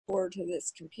forward to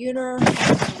this computer.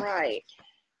 All right.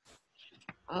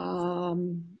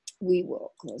 We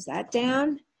will close that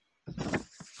down.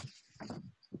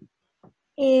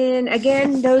 And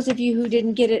again, those of you who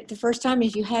didn't get it the first time,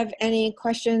 if you have any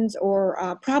questions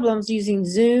or problems using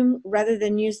Zoom, rather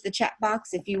than use the chat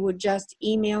box, if you would just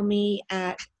email me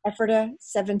at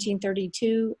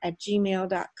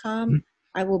ephrata1732@gmail.com,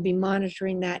 I will be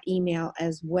monitoring that email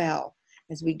as well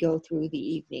as we go through the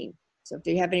evening. So if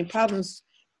you have any problems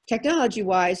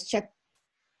technology-wise,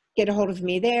 get a hold of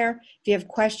me there. If you have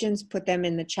questions, put them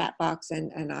in the chat box,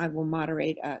 and I will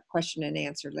moderate a question and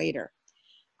answer later.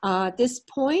 At this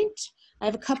point, I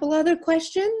have a couple other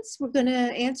questions we're going to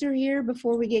answer here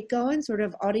before we get going, sort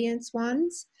of audience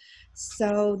ones.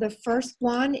 So the first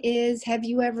one is, have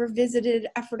you ever visited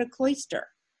Ephrata Cloister?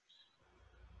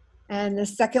 And the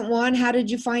second one, how did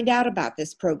you find out about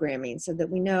this programming, so that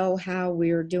we know how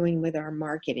we're doing with our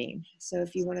marketing? So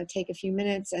if you want to take a few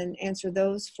minutes and answer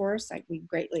those for us, we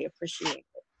greatly appreciate it.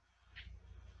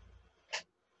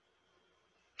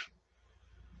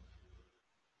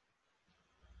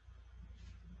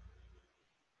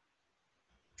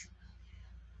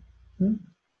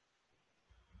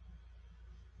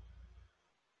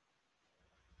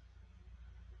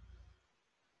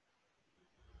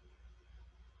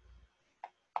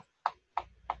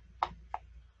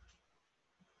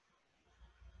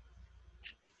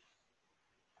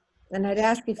 And I'd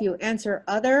ask, if you answer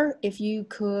other, if you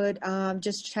could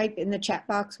just type in the chat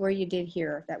box where you did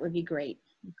hear. That would be great.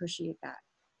 Appreciate that.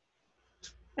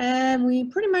 And we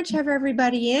pretty much have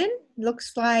everybody in.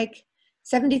 Looks like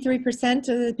 73%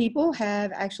 of the people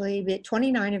have actually,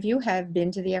 29 of you have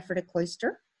been to the Ephrata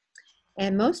Cloister.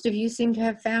 And most of you seem to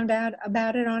have found out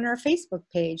about it on our Facebook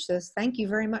page. So thank you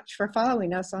very much for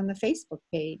following us on the Facebook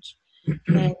page.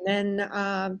 And then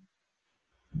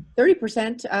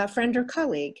 30% friend or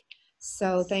colleague.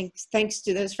 So thanks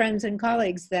to those friends and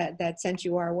colleagues that sent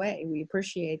you our way. We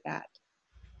appreciate that.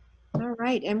 All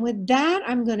right, and with that,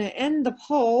 I'm going to end the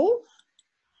poll,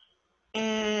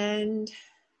 and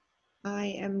I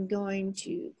am going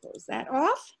to close that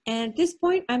off. And at this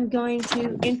point, I'm going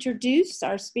to introduce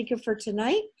our speaker for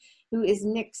tonight, who is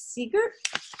Nick Siegert.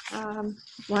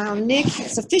 While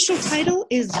Nick's official title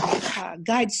is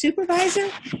Guide Supervisor,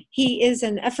 he is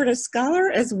an Ephrata Scholar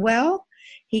as well.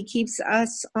 He keeps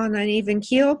us on an even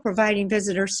keel, providing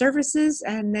visitor services,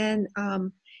 and then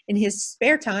in his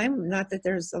spare time, not that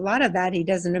there's a lot of that, he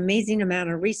does an amazing amount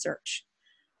of research.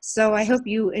 So I hope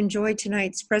you enjoyed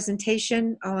tonight's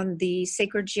presentation on the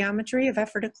sacred geometry of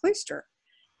Ephrata Cloister.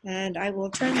 And I will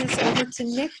turn this over to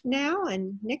Nick now.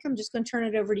 And Nick, I'm just going to turn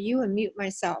it over to you and mute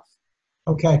myself.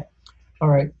 Okay. All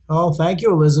right. Oh, thank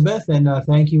you, Elizabeth, and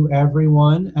thank you,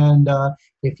 everyone. And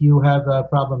if you have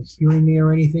problems hearing me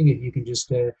or anything, if you can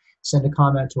just send a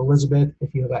comment to Elizabeth.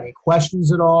 If you have any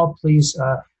questions at all, please,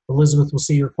 Elizabeth will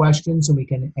see your questions and we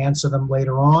can answer them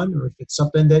later on. Or if it's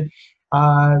something that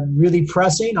really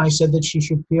pressing, I said that she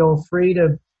should feel free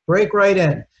to break right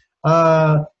in.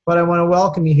 But I want to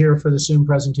welcome you here for the Zoom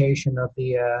presentation of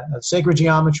the Sacred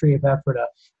Geometry of Ephrata.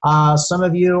 Some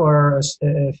of you are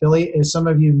affiliated, some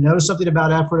of you know something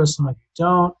about Ephrata, some of you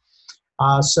don't.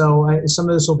 So some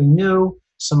of this will be new,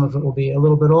 some of it will be a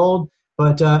little bit old,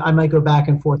 but I might go back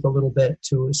and forth a little bit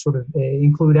to sort of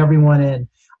include everyone in.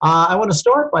 I want to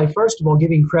start by, first of all,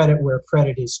 giving credit where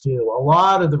credit is due. A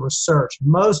lot of the research,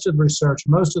 most of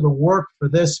the work for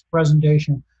this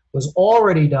presentation was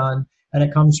already done, and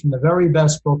it comes from the very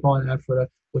best book on Ephrata,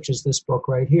 which is this book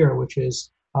right here, which is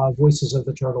Voices of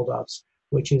the Turtle Doves,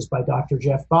 which is by Dr.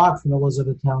 Jeff Bach from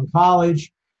Elizabethtown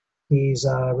College. He's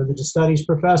a religious studies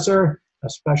professor, a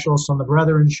specialist on the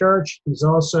Brethren Church. He's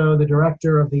also the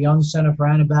director of the Young Center for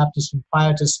Anabaptist and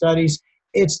Pietist Studies.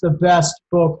 It's the best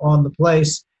book on the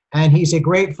place, and he's a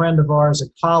great friend of ours, a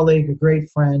colleague, a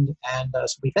great friend, and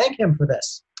so we thank him for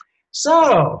this.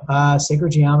 So,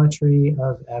 Sacred Geometry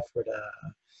of Ephrata.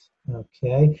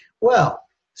 Okay, well,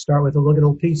 start with a look at a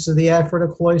little piece of the Ephrata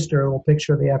Cloister, a little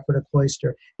picture of the Ephrata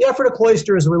Cloister. The Ephrata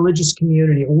Cloister is a religious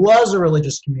community. It was a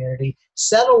religious community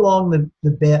set along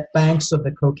the banks of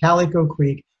the Cocalico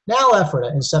Creek, now Ephrata,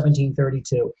 in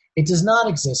 1732. It does not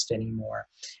exist anymore.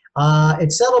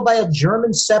 It's settled by a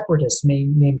German separatist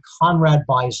named Conrad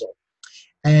Beissel.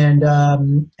 And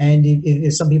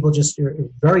some people just are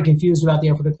very confused about the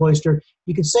Ephrata Cloister.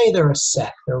 You could say they're a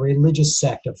sect, they're a religious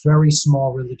sect, a very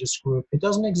small religious group. It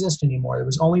doesn't exist anymore. There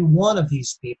was only one of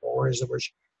these people, whereas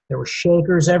there were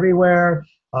Shakers everywhere,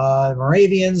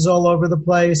 Moravians all over the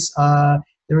place.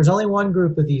 There was only one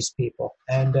group of these people,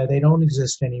 and they don't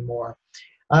exist anymore.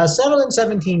 Settled in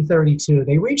 1732.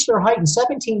 They reached their height in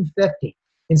 1750.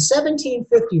 In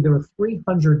 1750, there were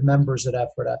 300 members at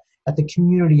Ephrata, at the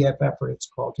community of Ephrata it's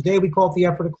called. Today we call it the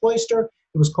Ephrata Cloister.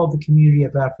 It was called the community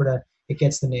of Ephrata. It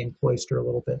gets the name Cloister a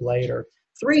little bit later.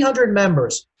 300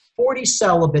 members, 40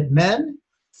 celibate men,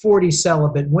 40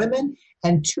 celibate women,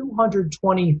 and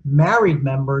 220 married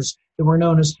members that were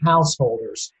known as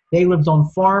householders. They lived on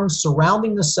farms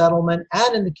surrounding the settlement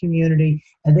and in the community,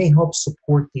 and they helped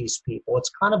support these people. It's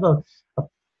kind of a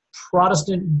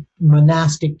Protestant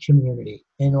monastic community,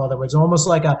 in other words, almost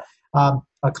like a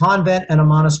convent and a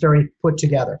monastery put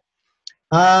together.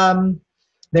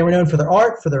 They were known for their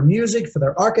art, for their music, for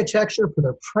their architecture, for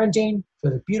their printing, for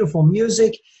their beautiful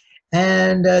music,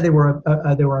 and they were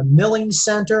a milling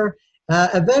center.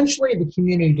 Eventually, the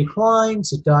community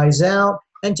declines, it dies out,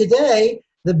 and today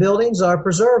the buildings are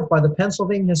preserved by the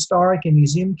Pennsylvania Historic and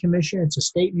Museum Commission. It's a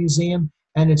state museum,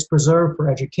 and it's preserved for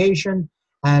education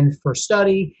and for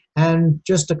study, and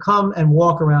just to come and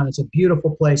walk around. It's a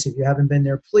beautiful place. If you haven't been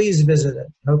there, please visit it.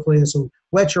 Hopefully this will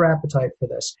whet your appetite for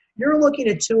this. You're looking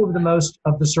at two of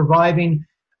the surviving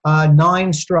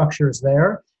 9 structures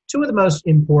there. Two of the most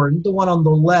important, the one on the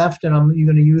left, and I'm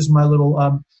going to use my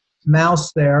little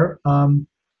mouse there,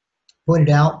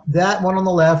 pointed out. That one on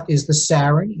the left is the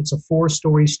Sarin. It's a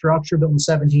 4-story structure built in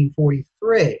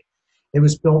 1743. It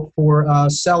was built for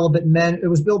celibate men. It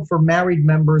was built for married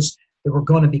members that were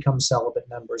going to become celibate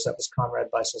members. That was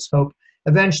Conrad Beissel's hope.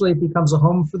 Eventually, it becomes a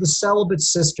home for the celibate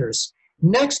sisters.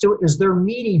 Next to it is their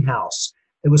meeting house.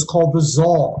 It was called the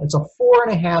Zoll. It's a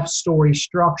 4.5-story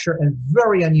structure and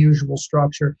very unusual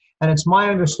structure. And it's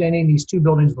my understanding these two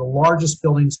buildings are the largest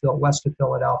buildings built west of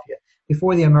Philadelphia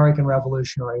before the American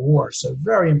Revolutionary War. So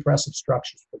very impressive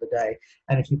structures for the day.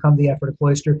 And if you come to the Ephrata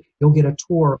Cloister, you'll get a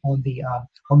tour on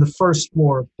the first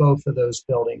floor of both of those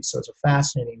buildings. So it's a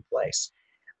fascinating place.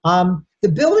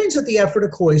 The buildings at the Ephrata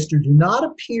Cloister do not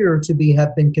appear to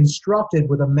have been constructed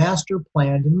with a master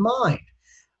plan in mind.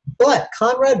 But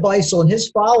Conrad Beissel and his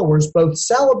followers, both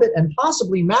celibate and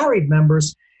possibly married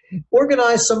members,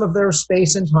 organized some of their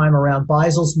space and time around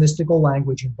Beissel's mystical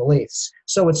language and beliefs.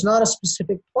 So it's not a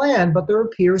specific plan, but there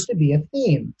appears to be a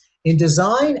theme. In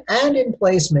design and in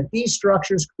placement, these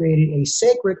structures created a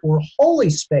sacred or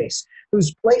holy space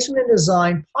whose placement and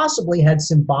design possibly had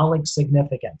symbolic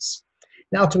significance.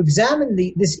 Now, to examine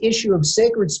this issue of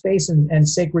sacred space and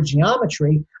sacred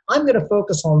geometry, I'm going to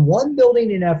focus on one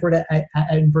building in Ephrata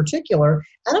in particular,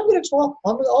 and I'm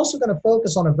also going to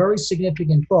focus on a very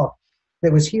significant book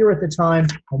that was here at the time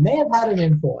and may have had an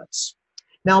influence.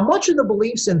 Now, much of the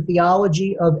beliefs and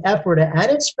theology of Ephrata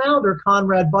and its founder,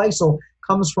 Conrad Beissel,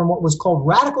 comes from what was called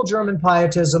radical German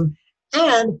pietism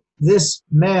and this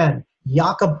man,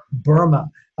 Jakob Böhme.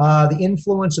 The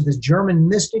influence of this German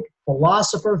mystic,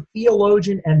 philosopher,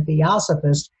 theologian, and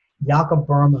theosophist, Jakob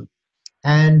Böhme,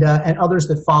 and others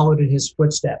that followed in his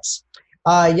footsteps.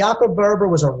 Jakob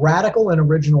Böhme was a radical and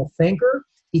original thinker.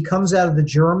 He comes out of the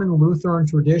German Lutheran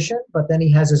tradition, but then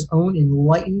he has his own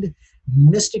enlightened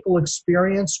mystical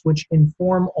experience, which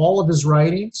inform all of his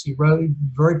writings. He wrote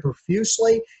very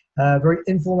profusely, very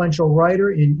influential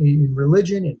writer in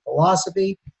religion, in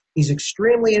philosophy. He's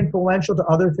extremely influential to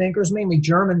other thinkers, mainly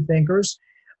German thinkers,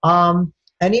 and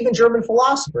even German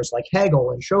philosophers like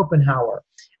Hegel and Schopenhauer.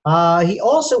 He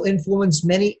also influenced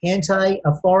many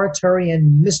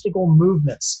anti-authoritarian mystical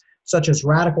movements, such as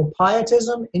radical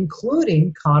pietism,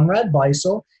 including Conrad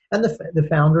Beissel and the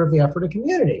founder of the Ephrata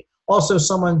community. Also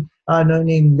someone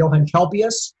named Johann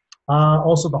Kelpius,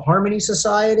 also the Harmony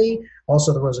Society,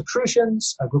 also the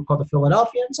Rosicrucians, a group called the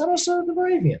Philadelphians, and also the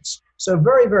Moravians. So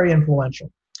very, very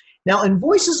influential. Now, in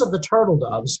Voices of the Turtle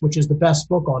Doves, which is the best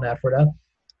book on Ephrata,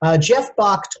 Jeff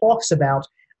Bach talks about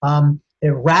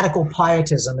radical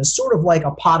pietism as sort of like a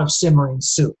pot of simmering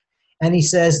soup. And he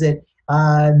says that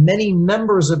many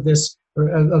members of this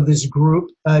group,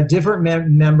 different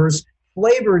members,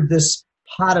 flavored this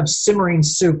pot of simmering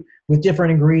soup with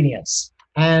different ingredients.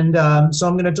 And so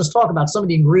I'm going to just talk about some of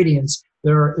the ingredients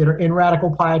that are in radical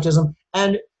pietism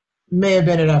and may have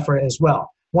been at Ephrata as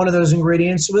well. One of those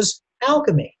ingredients was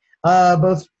alchemy.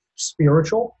 Both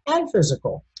spiritual and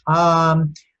physical. A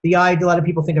lot of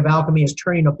people think of alchemy as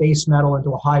turning a base metal into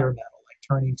a higher metal, like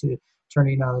turning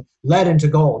lead into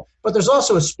gold. But there's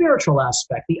also a spiritual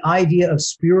aspect, the idea of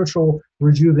spiritual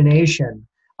rejuvenation,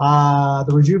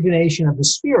 the rejuvenation of the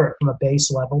spirit from a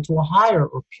base level to a higher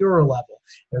or purer level.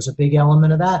 There's a big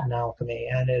element of that in alchemy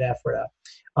and at Ephrata.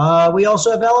 We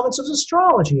also have elements of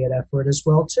astrology at Ephrata as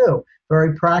well, too.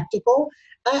 Very practical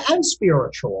and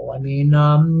spiritual. I mean,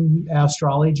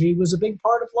 astrology was a big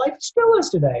part of life. It still is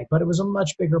today, but it was a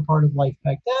much bigger part of life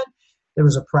back then. There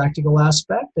was a practical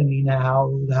aspect. I mean,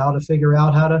 how to figure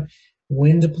out how to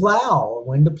When to plow,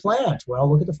 when to plant. Well,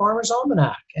 look at the Farmer's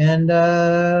Almanac. And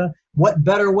what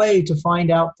better way to find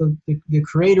out the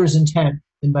Creator's intent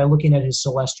than by looking at his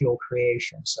celestial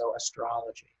creation, so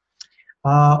astrology.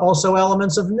 Also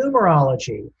elements of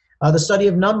numerology, the study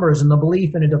of numbers and the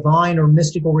belief in a divine or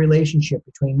mystical relationship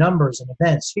between numbers and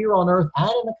events here on Earth and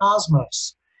in the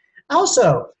cosmos.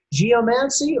 Also,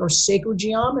 geomancy or sacred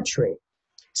geometry.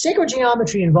 Sacred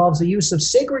geometry involves the use of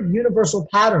sacred universal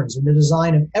patterns in the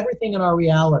design of everything in our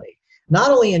reality, not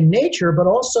only in nature, but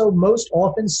also most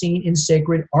often seen in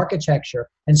sacred architecture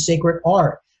and sacred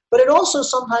art. But it also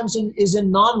sometimes is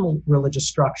in non-religious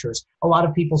structures. A lot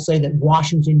of people say that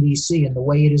Washington, D.C. and the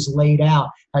way it is laid out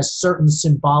has certain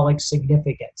symbolic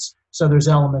significance. So there's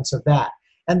elements of that.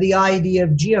 And the idea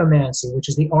of geomancy, which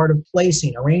is the art of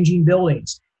placing, arranging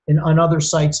buildings on other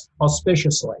sites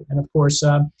auspiciously. And of course,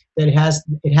 it has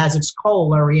its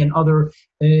corollary in other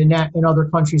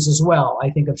countries as well. I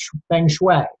think of Feng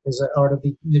Shui as an art of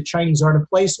the Chinese art of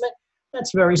placement.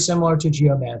 That's very similar to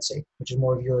geomancy, which is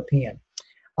more European.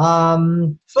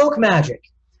 Folk magic.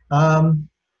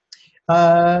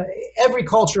 Every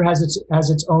culture has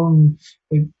its own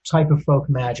type of folk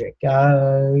magic.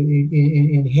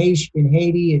 In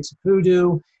Haiti, it's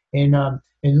voodoo. In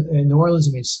New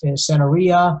Orleans, it's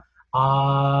Santeria.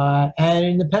 And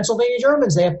in the Pennsylvania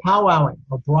Germans, they have powwowing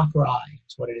or brauerei.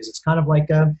 That's what it is. It's kind of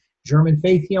like a German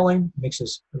faith healing,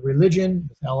 mixes religion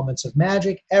with elements of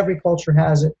magic. Every culture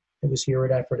has it. It was here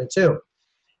at Ephrata too.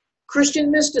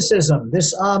 Christian mysticism,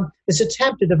 this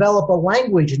attempt to develop a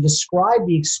language and describe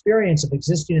the experience of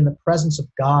existing in the presence of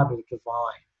God or the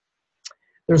divine.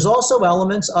 There's also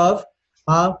elements of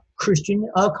Christian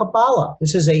Kabbalah.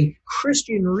 This is a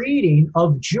Christian reading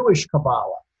of Jewish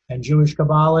Kabbalah. And Jewish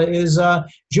Kabbalah is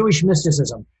Jewish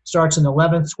mysticism. Starts in the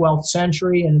 11th, 12th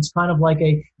century, and it's kind of like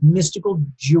a mystical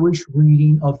Jewish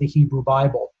reading of the Hebrew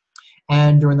Bible.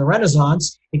 And during the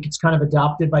Renaissance, it gets kind of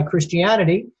adopted by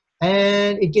Christianity,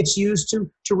 and it gets used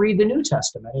to read the New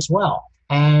Testament as well.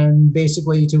 And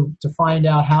basically to find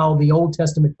out how the Old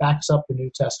Testament backs up the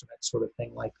New Testament, sort of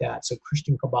thing like that. So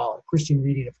Christian Kabbalah, Christian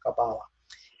reading of Kabbalah.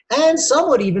 And some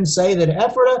would even say that at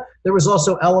Ephrata, there was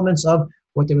also elements of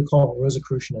what they would call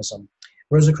Rosicrucianism.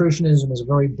 Rosicrucianism is a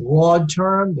very broad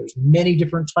term. There's many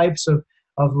different types of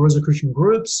Rosicrucian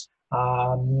groups.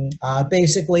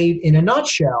 Basically, in a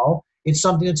nutshell, it's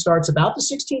something that starts about the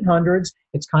 1600s.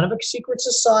 It's kind of a secret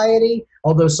society,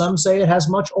 although some say it has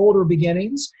much older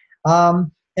beginnings.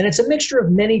 And it's a mixture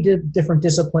of many different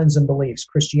disciplines and beliefs: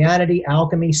 Christianity,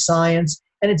 alchemy, science,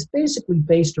 and it's basically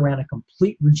based around a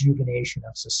complete rejuvenation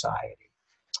of society.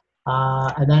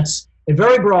 And that's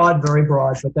very broad,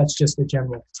 but that's just the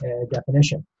general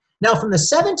definition. Now, from the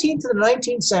 17th to the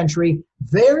 19th century,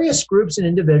 various groups and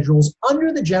individuals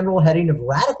under the general heading of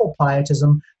radical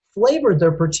pietism flavored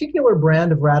their particular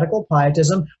brand of radical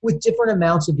pietism with different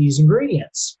amounts of these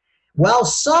ingredients. While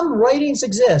some writings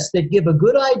exist that give a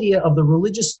good idea of the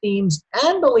religious themes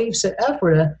and beliefs at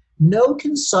Ephrata, no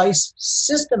concise,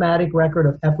 systematic record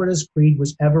of Ephrata's creed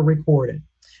was ever recorded.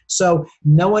 So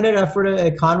no one at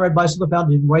Ephrata, Conrad Beissel the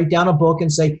founder, didn't write down a book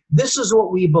and say, this is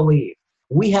what we believe.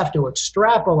 We have to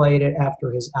extrapolate it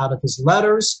out of his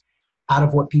letters, out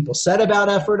of what people said about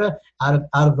Ephrata, out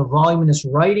of the voluminous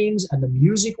writings and the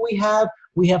music we have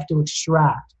to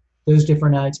extract those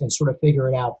different acts and sort of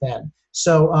figure it out then.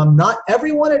 So not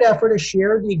everyone at Ephrata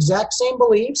shared the exact same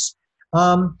beliefs,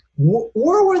 or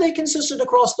were they consistent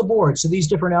across the board? So these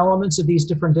different elements of these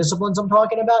different disciplines I'm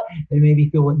talking about, they maybe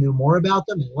feel that knew more about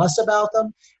them and less about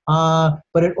them,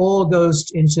 but it all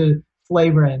goes into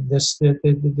flavoring this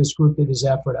group that is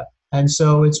Ephrata. And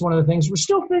so it's one of the things we're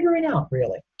still figuring out,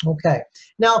 really. Okay.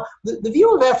 Now, the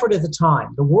view of Ephrata at the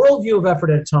time, the world view of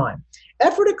Ephrata at the time,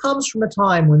 Ephrata comes from a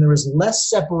time when there is less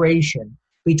separation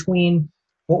between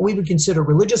what we would consider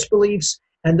religious beliefs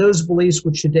and those beliefs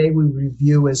which today we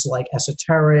review as like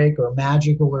esoteric or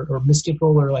magical or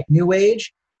mystical or like New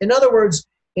Age. In other words,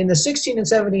 in the 16 and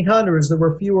 1700s, there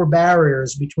were fewer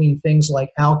barriers between things like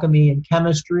alchemy and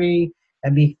chemistry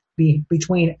and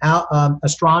between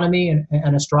astronomy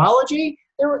and astrology.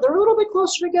 They're a little bit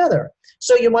closer together.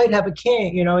 So you might have a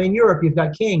king, in Europe you've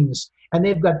got kings, and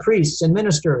they've got priests and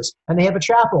ministers, and they have a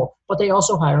chapel, but they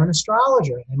also hire an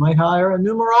astrologer. They might hire a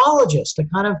numerologist to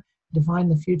kind of define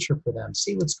the future for them,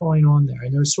 see what's going on there.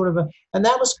 And there's and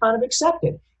that was kind of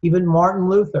accepted. Even Martin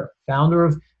Luther, founder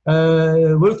of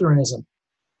Lutheranism,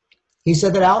 he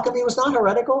said that alchemy was not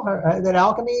heretical, that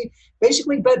alchemy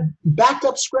basically backed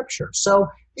up scripture. So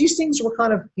these things were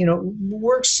kind of,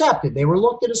 were accepted. They were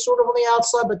looked at as sort of on the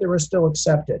outside, but they were still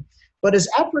accepted. But as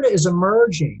Ephrata is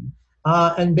emerging,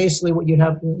 and basically what you'd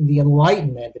have, the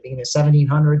Enlightenment, the beginning of the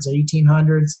 1700s,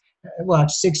 1800s, well,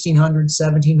 1600s,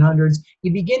 1700s,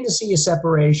 you begin to see a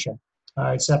separation,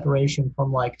 separation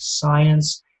from like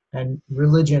science and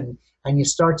religion, and you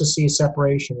start to see a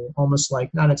separation, almost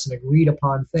like not it's an agreed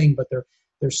upon thing, but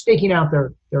they're staking out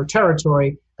their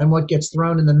territory, and what gets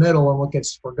thrown in the middle and what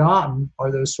gets forgotten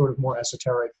are those sort of more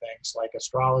esoteric things like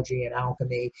astrology and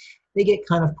alchemy. They get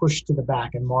kind of pushed to the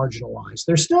back and marginalized.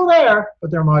 They're still there, but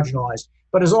they're marginalized.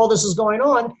 But as all this is going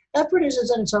on, that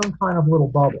produces in its own kind of little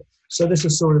bubble. So this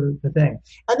is sort of the thing.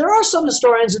 And there are some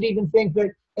historians that even think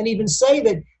that, and even say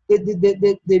that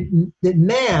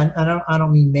man, and I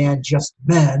don't mean man, just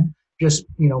men, just,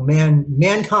 you know,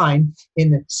 mankind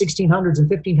in the 1600s and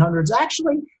 1500s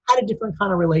actually had a different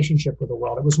kind of relationship with the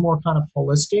world. It was more kind of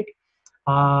holistic.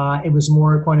 It was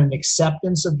more kind of an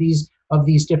acceptance of these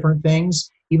different things.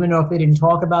 Even though if they didn't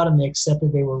talk about them, they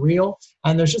accepted they were real.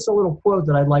 And there's just a little quote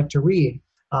that I'd like to read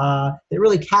that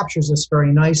really captures this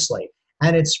very nicely.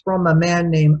 And it's from a man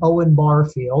named Owen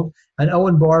Barfield. And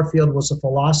Owen Barfield was a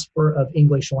philosopher of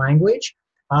English language.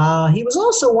 He was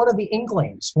also one of the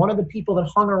Inklings, one of the people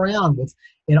that hung around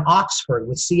in Oxford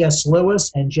with C.S. Lewis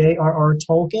and J.R.R.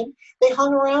 Tolkien. They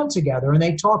hung around together and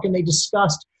they talked and they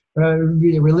discussed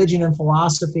religion and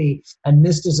philosophy and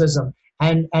mysticism.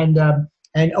 And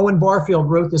Owen Barfield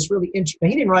wrote this really interesting.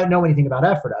 He didn't know anything about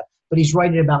Ephrata, but he's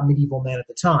writing about medieval man at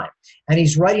the time. And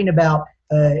he's writing about,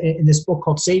 in this book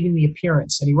called Saving the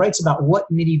Appearance, and he writes about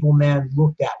what medieval man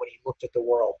looked at when he looked at the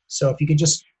world. So if you could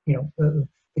just,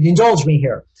 indulge me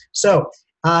here. So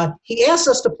he asks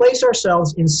us to place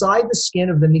ourselves inside the skin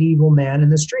of the medieval man in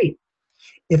the street.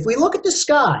 If we look at the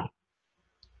sky,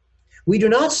 we do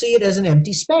not see it as an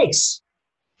empty space.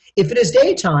 If it is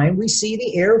daytime, we see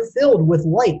the air filled with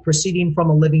light proceeding from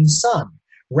a living sun,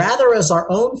 rather as our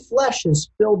own flesh is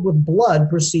filled with blood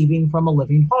proceeding from a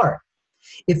living heart.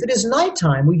 If it is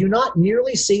nighttime, we do not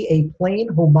merely see a plain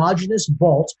homogeneous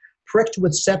vault pricked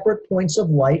with separate points of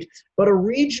light, but a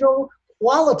regional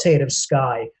qualitative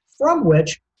sky from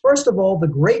which, first of all, the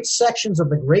great sections of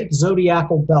the great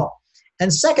zodiacal belt,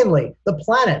 and secondly, the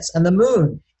planets and the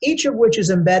moon, each of which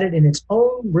is embedded in its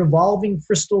own revolving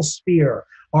crystal sphere,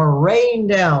 are raining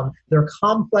down their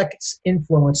complex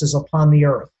influences upon the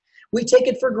earth. We take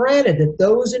it for granted that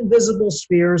those invisible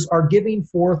spheres are giving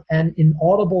forth an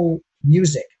inaudible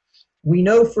music. We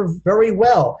know very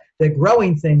well that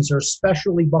growing things are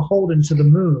specially beholden to the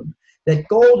moon, that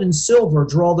gold and silver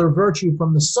draw their virtue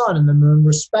from the sun and the moon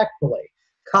respectively,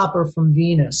 copper from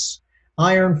Venus,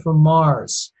 iron from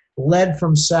Mars, lead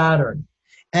from Saturn,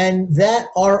 and that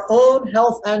our own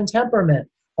health and temperament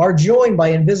are joined by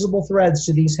invisible threads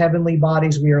to these heavenly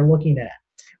bodies we are looking at.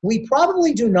 We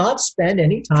probably do not spend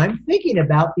any time thinking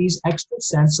about these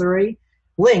extrasensory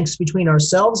links between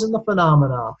ourselves and the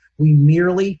phenomena. We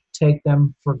merely take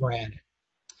them for granted.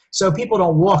 So people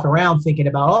don't walk around thinking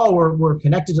about, oh, we're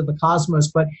connected to the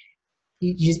cosmos, but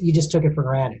you just took it for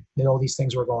granted that all these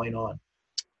things were going on.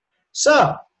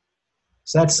 So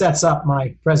that sets up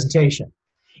my presentation.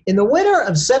 In the winter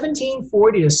of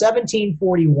 1740 to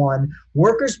 1741,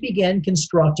 workers began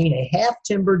constructing a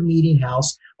half-timbered meeting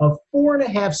house of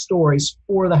 4.5 stories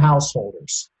for the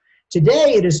householders.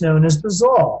 Today it is known as the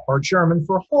Saal, or German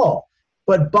for hall,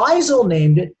 but Beissel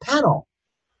named it Panel.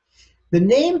 The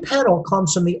name Panel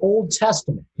comes from the Old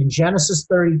Testament in Genesis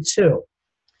 32.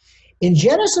 In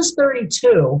Genesis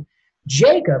 32,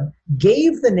 Jacob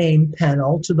gave the name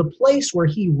Peniel to the place where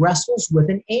he wrestles with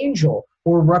an angel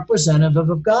or representative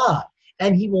of God,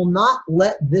 and he will not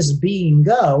let this being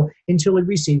go until he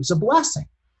receives a blessing.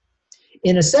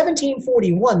 In a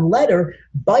 1741 letter,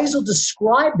 Beissel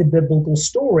described the biblical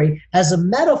story as a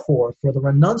metaphor for the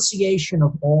renunciation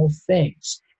of all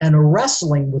things and a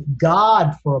wrestling with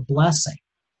God for a blessing.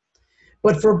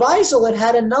 But for Beissel, it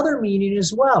had another meaning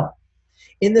as well.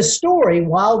 In the story,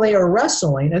 while they are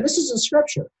wrestling, and this is in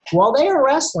Scripture, while they are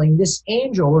wrestling, this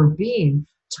angel or being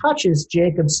touches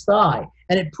Jacob's thigh,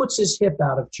 and it puts his hip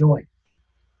out of joint.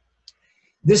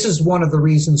 This is one of the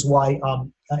reasons why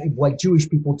Jewish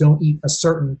people don't eat a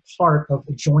certain part of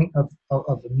the joint of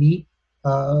the meat.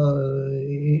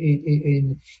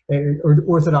 Or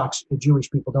Orthodox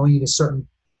Jewish people don't eat a certain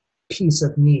piece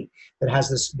of meat that has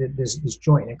this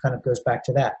joint. It kind of goes back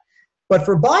to that. But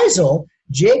for Beissel,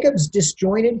 Jacob's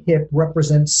disjointed hip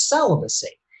represents celibacy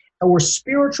or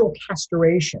spiritual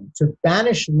castration to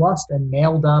banish lust and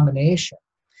male domination.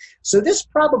 So this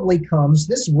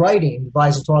writing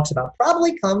Beissel talks about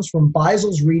probably comes from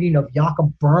Beisel's reading of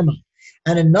Jakob Böhme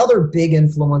and another big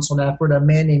influence on Ephrata, a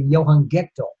man named Johann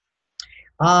Gichtel.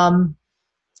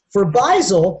 For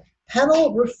Beissel,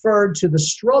 Peniel referred to the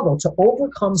struggle to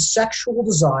overcome sexual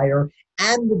desire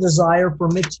and the desire for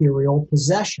material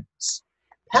possessions.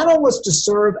 Penel was to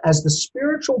serve as the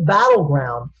spiritual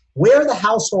battleground where the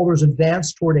householders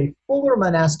advanced toward a fuller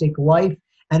monastic life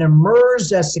and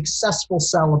emerged as successful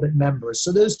celibate members.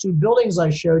 So those two buildings I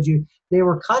showed you, they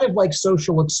were kind of like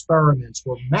social experiments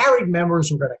where married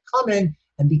members were going to come in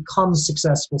and become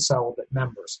successful celibate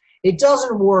members. It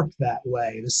doesn't work that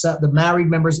way. The married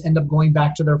members end up going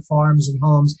back to their farms and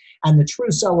homes, and the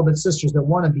true celibate sisters that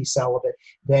want to be celibate,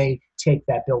 they take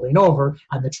that building over,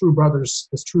 and the true brothers,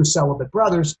 the true celibate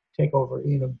brothers, take over,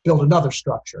 build another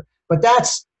structure. But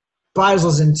that's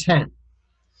Beissel's intent.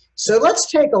 So let's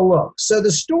take a look. So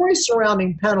the story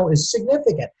surrounding Penel is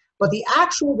significant, but the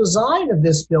actual design of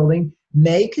this building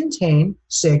may contain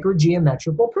sacred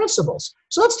geometrical principles.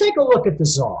 So let's take a look at the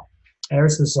Zal.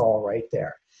 There's the Zal right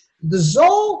there. The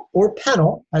Zal, or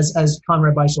Penel, as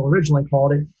Conrad Beissel originally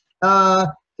called it,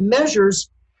 measures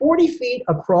 40 feet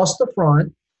across the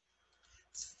front,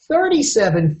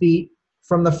 37 feet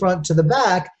from the front to the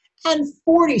back, and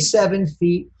 47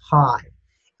 feet high.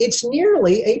 It's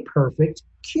nearly a perfect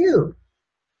cube.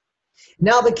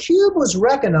 Now, the cube was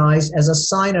recognized as a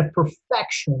sign of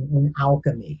perfection in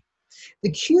alchemy.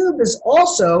 The cube is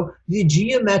also the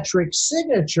geometric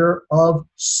signature of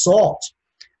salt.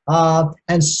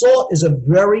 And salt is a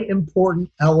very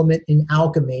important element in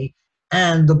alchemy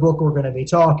and the book we're going to be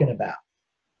talking about.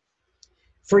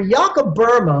 For Jakob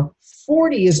Burma,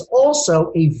 40 is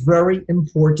also a very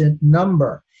important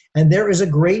number. And there is a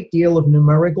great deal of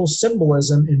numerical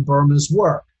symbolism in Burma's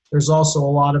work. There's also a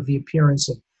lot of the appearance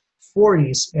of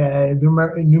 40s,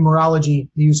 numerology,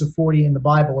 the use of 40 in the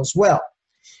Bible as well.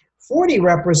 40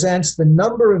 represents the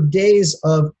number of days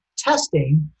of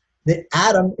testing that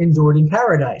Adam endured in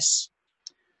paradise.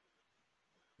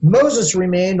 Moses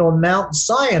remained on Mount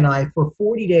Sinai for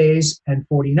 40 days and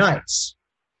 40 nights.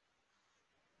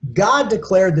 God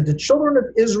declared that the children of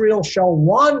Israel shall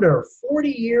wander 40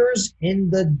 years in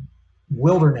the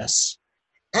wilderness.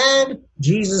 And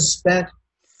Jesus spent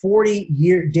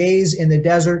 40 days in the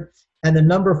desert, and the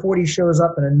number 40 shows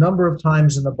up in a number of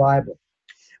times in the Bible.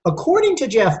 According to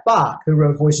Jeff Bach, who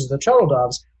wrote Voices of the Turtle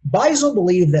Doves, Beissel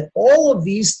believed that all of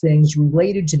these things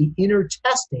related to the inner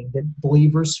testing that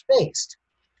believers faced.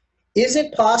 Is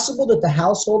it possible that the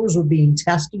householders were being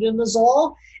tested in the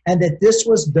Zal and that this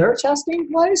was their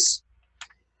testing place?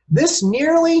 This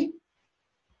nearly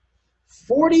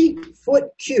 40-foot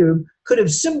cube could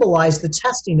have symbolized the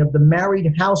testing of the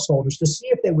married householders to see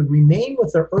if they would remain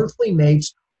with their earthly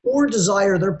mates or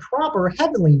desire their proper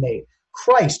heavenly mate,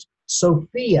 Christ,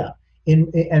 Sophia,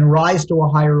 and rise to a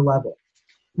higher level.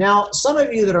 Now, some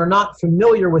of you that are not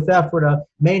familiar with Ephrata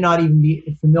may not even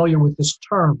be familiar with this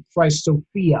term, Christ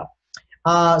Sophia.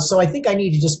 So I think I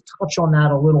need to just touch on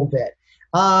that a little bit.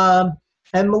 And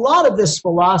a lot of this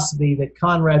philosophy that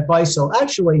Conrad Beissel,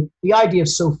 actually, the idea of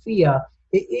Sophia,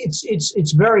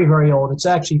 it's very, very old. It's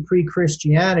actually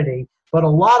pre-Christianity. But a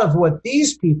lot of what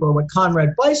these people, what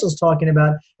Conrad Beissel is talking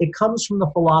about, it comes from the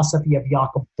philosophy of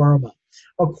Jakob Burma.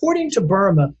 According to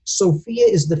Burma, Sophia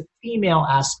is the female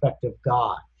aspect of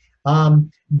God.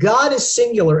 God is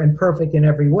singular and perfect in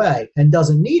every way and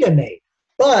doesn't need a mate,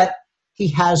 but he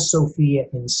has Sophia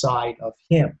inside of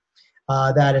him.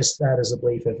 That is a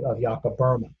belief of Jakob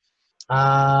Burma.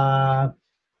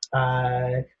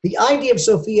 The idea of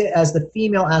Sophia as the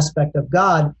female aspect of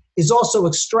God is also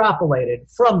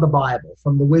extrapolated from the Bible,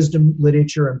 from the wisdom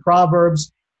literature and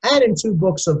Proverbs, and in 2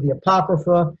 books of the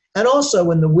Apocrypha, and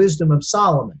also in the Wisdom of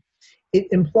Solomon. It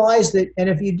implies that, and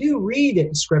if you do read it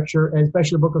in Scripture, and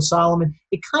especially the Book of Solomon,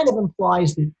 it kind of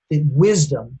implies that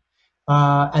wisdom,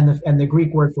 and the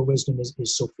Greek word for wisdom is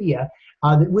Sophia,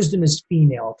 that wisdom is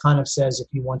female. It kind of says if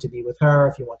you want to be with her,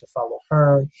 if you want to follow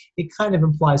her, it kind of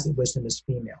implies that wisdom is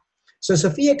female. So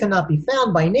Sophia cannot be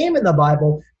found by name in the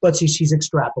Bible, but she's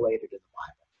extrapolated in the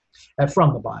Bible,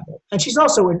 from the Bible. And she's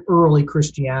also in early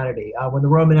Christianity. When the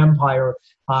Roman Empire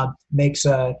makes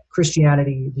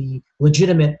Christianity the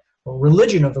legitimate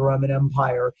religion of the Roman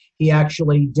Empire, he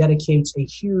actually dedicates a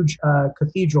huge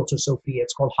cathedral to Sophia.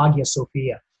 It's called Hagia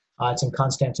Sophia. It's in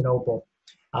Constantinople.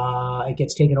 It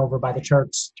gets taken over by the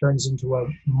Turks, turns into a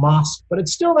mosque, but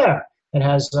it's still there. It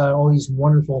has all these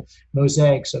wonderful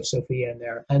mosaics of Sophia in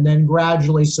there. And then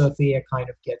gradually Sophia kind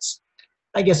of gets,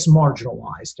 I guess,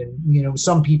 marginalized. And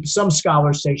some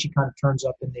scholars say she kind of turns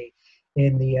up in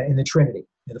the Trinity,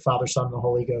 the Father, Son, and the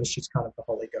Holy Ghost. She's kind of the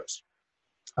Holy Ghost.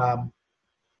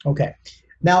 Okay.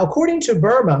 Now, according to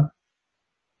Burma,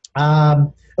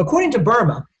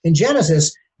 in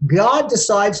Genesis, God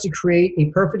decides to create a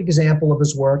perfect example of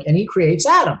his work, and he creates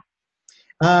Adam.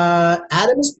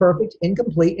 Adam is perfect and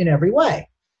complete in every way.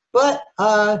 But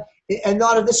and a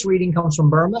lot of this reading comes from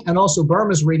Burma, and also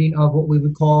Burma's reading of what we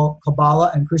would call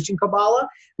Kabbalah and Christian Kabbalah.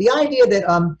 The idea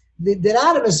that that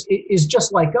Adam is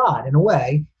just like God in a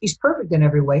way. He's perfect in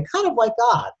every way, kind of like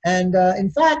God. And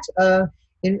in fact,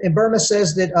 in Burma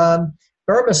says that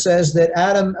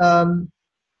Adam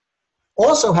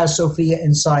also has Sophia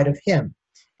inside of him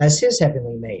as his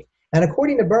heavenly mate. And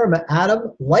according to Burma,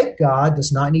 Adam, like God,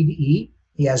 does not need to eat.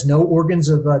 He has no organs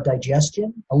of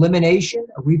digestion, elimination,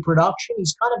 reproduction.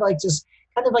 He's kind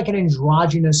of like an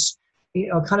androgynous,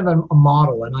 kind of a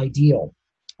model, an ideal.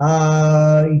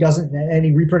 He doesn't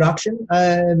any reproduction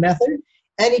method,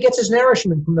 and he gets his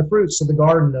nourishment from the fruits of the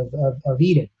Garden of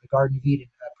Eden, the Garden of Eden,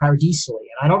 paradisally.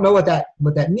 And I don't know what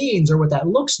that means or what that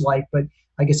looks like, but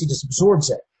I guess he just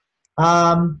absorbs it.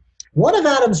 One of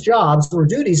Adam's jobs or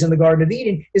duties in the Garden of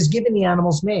Eden is giving the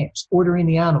animals names, ordering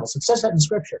the animals. It says that in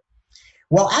Scripture.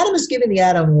 While Adam is giving the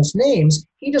animals names,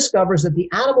 he discovers that the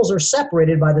animals are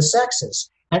separated by the sexes,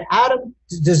 and Adam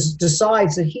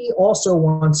decides that he also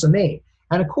wants a mate.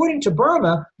 And according to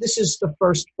Burma, this is the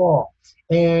first fall.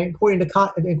 And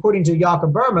according to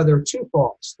Jakob Burma, there are two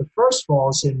falls. The first fall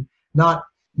is in not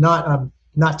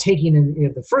taking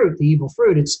in the fruit, the evil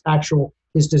fruit. It's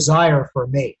his desire for a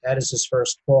mate. That is his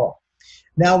first fall.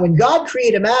 Now, when God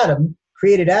created Adam,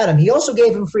 he also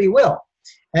gave him free will.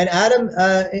 And Adam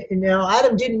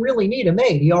didn't really need a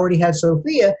mate. He already had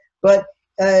Sophia, but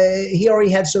he already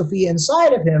had Sophia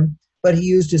inside of him. But he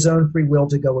used his own free will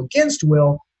to go against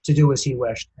will to do as he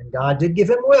wished. And God did give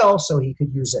him will, so he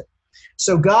could use it.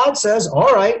 So God says,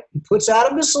 all right, he puts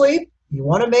Adam to sleep. You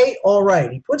want a mate? All right.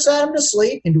 He puts Adam to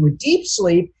sleep, into a deep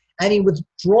sleep, and he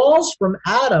withdraws from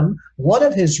Adam one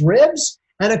of his ribs.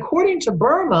 And according to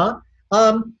Burma,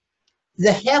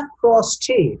 the half-cross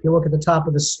T, if you look at the top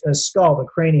of the skull, the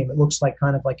cranium, it looks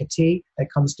kind of like a T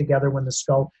that comes together when the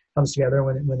skull comes together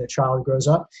when the child grows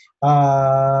up.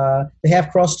 The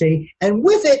half-cross T. And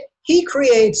with it, he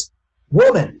creates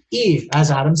woman, Eve,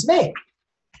 as Adam's mate.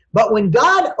 But when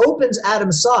God opens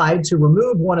Adam's side to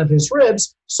remove one of his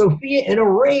ribs, Sophia, in a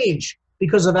rage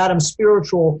because of Adam's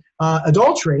spiritual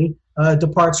adultery,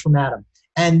 departs from Adam.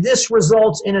 And this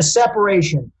results in a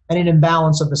separation and an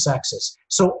imbalance of the sexes.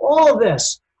 So all of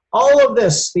this,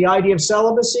 the idea of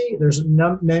celibacy, there's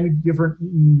many different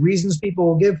reasons people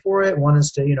will give for it. One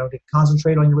is to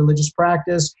concentrate on your religious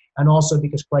practice, and also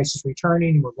because Christ is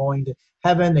returning and we're going to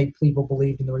heaven. People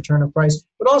believe in the return of Christ,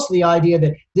 but also the idea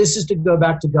that this is to go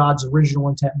back to God's original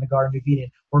intent in the Garden of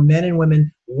Eden, where men and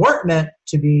women weren't meant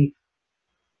to be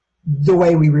the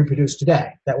way we reproduce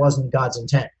today. That wasn't God's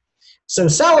intent. So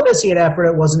celibacy at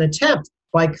Ephrata was an attempt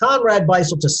by Conrad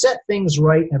Beissel to set things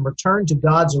right and return to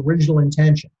God's original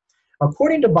intention.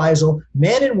 According to Beissel,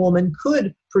 man and woman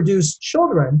could produce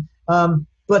children,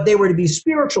 but they were to be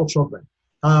spiritual children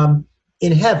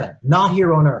in heaven, not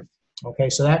here on earth. Okay,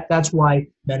 so that's why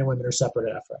men and women are separate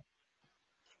at Ephrata.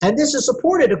 And this is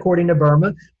supported, according to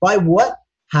Burma, by what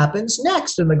happens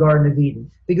next in the Garden of Eden.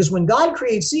 Because when God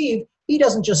creates Eve, he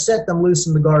doesn't just set them loose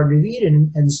in the Garden of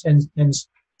Eden and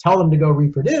tell them to go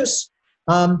reproduce.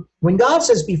 When God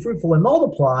says, be fruitful and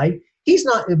multiply,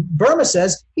 Burma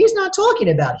says, he's not talking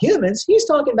about humans, he's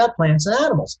talking about plants and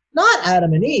animals. Not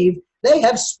Adam and Eve. They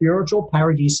have spiritual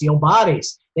paradisial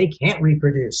bodies. They can't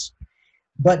reproduce.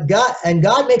 But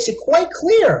God makes it quite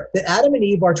clear that Adam and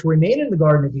Eve are to remain in the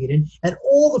Garden of Eden, and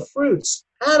all the fruits,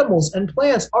 animals, and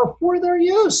plants are for their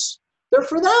use. They're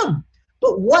for them.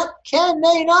 But what can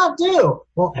they not do?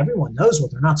 Well, everyone knows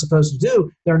what they're not supposed to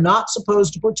do. They're not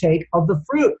supposed to partake of the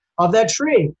fruit of that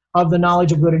tree of the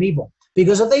knowledge of good and evil.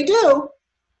 Because if they do,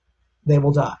 they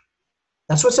will die.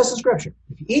 That's what it says in Scripture.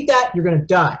 If you eat that, you're going to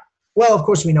die. Well, of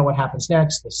course, we know what happens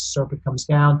next. The serpent comes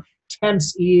down,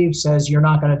 tempts Eve, says, you're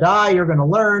not going to die, you're going to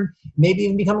learn, maybe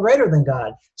even become greater than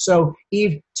God. So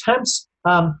Eve tempts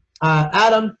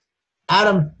Adam.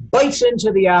 Adam bites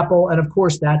into the apple, and of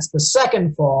course, that's the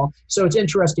second fall. So it's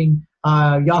interesting,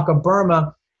 Jakob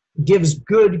Burma gives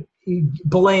good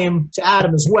blame to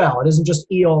Adam as well. It isn't just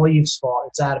Eve's fault,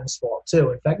 it's Adam's fault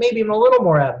too. In fact, maybe even a little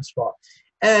more Adam's fault.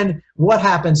 And what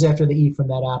happens after they eat from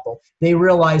that apple? They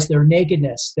realize their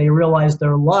nakedness. They realize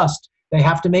their lust. They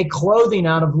have to make clothing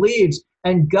out of leaves.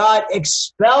 And God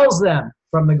expels them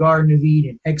from the Garden of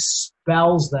Eden.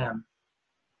 Expels them.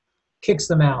 Kicks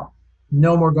them out.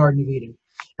 No more Garden of Eden.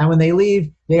 And when they leave,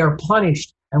 they are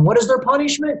punished. And what is their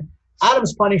punishment?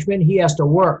 Adam's punishment, he has to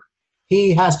work.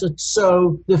 He has to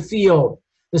sow the field.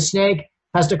 The snake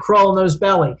has to crawl in his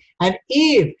belly. And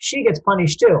Eve, she gets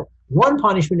punished too. One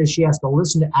punishment is she has to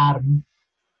listen to Adam.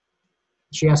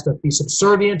 She has to be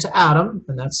subservient to Adam,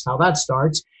 and that's how that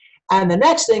starts. And the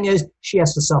next thing is she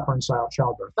has to suffer in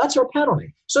childbirth. That's her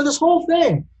penalty. So this whole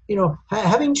thing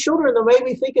having children the way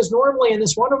we think is normally in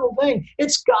this wonderful thing.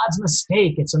 It's God's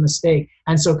mistake. It's a mistake.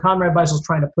 And so Conrad Beissel is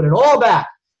trying to put it all back.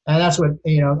 And that's what,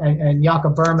 and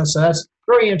Jakob Burma says.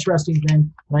 Very interesting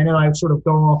thing. And I know I've sort of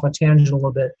gone off a tangent a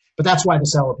little bit, but that's why the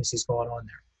celibacy is going on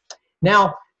there.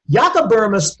 Now, Jakob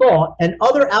Burma's thought and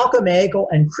other alchemaical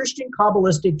and Christian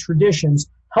Kabbalistic traditions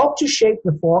helped to shape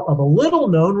the thought of a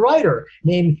little-known writer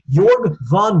named Jorg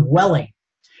von Welling.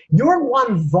 Jorg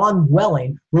von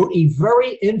Welling wrote a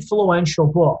very influential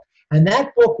book, and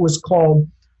that book was called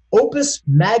Opus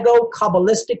Mago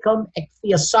Kabbalisticum et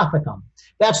Theosophicum.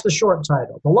 That's the short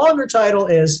title. The longer title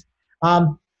is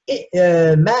Opus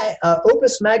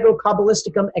Mago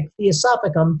Kabbalisticum et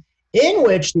Theosophicum, in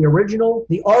which the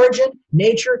origin,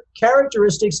 nature,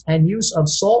 characteristics, and use of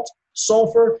salt,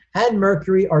 sulfur, and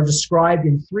mercury are described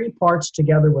in 3 parts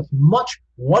together with much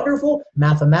wonderful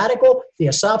mathematical,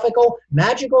 theosophical,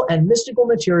 magical, and mystical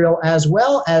material, as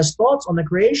well as thoughts on the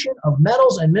creation of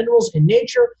metals and minerals in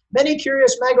nature, many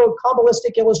curious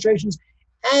Mago-Kabbalistic illustrations,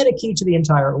 and a key to the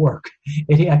entire work.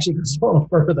 It actually goes a little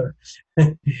further.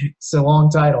 It's a long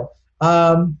title.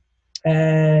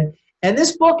 And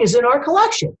this book is in our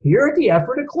collection here at the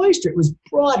Ephrata Cloister. It was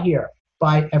brought here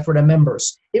by Ephrata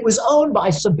members. It was owned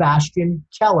by Sebastian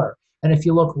Keller. And if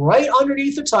you look right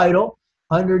underneath the title,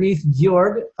 underneath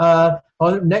Jorg,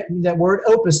 that word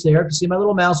opus there, you see my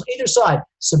little mouse on either side,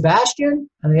 Sebastian,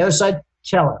 and the other side,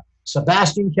 Keller.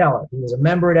 Sebastian Keller. He was a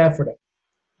member at Ephrata.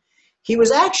 He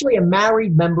was actually a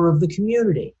married member of the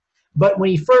community. But when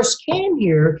he first came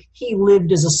here, he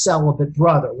lived as a celibate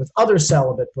brother with other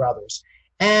celibate brothers.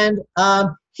 And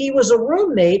he was a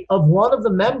roommate of one of the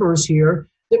members here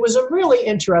that was a really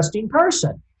interesting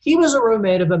person. He was a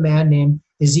roommate of a man named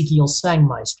Ezekiel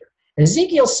Sangmeister.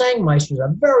 Ezekiel Sangmeister is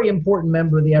a very important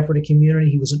member of the Ephrata community.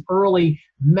 He was an early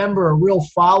member, a real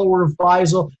follower of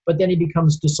Beissel, but then he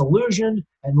becomes disillusioned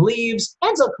and leaves,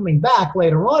 ends up coming back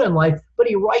later on in life, but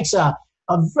he writes a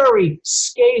very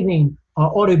scathing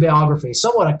autobiography,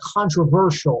 somewhat a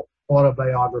controversial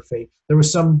autobiography. There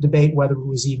was some debate whether it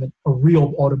was even a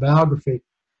real autobiography.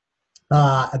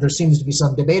 There seems to be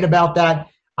some debate about that.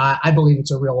 I believe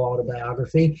it's a real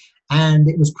autobiography, and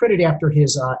it was printed after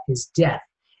his death.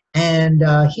 And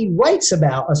he writes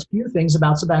about a few things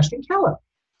about Sebastian Keller.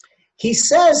 He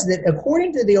says that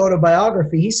according to the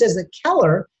autobiography, he says that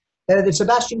that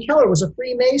Sebastian Keller was a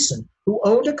Freemason who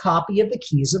owned a copy of the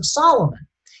Keys of Solomon,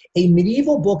 a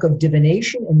medieval book of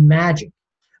divination and magic.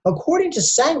 According to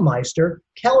Sangmeister,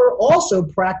 Keller also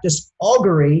practiced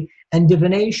augury and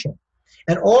divination.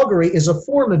 And augury is a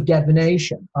form of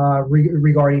divination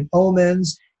regarding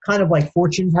omens, kind of like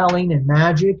fortune-telling and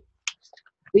magic.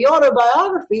 The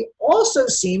autobiography also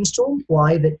seems to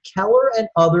imply that Keller and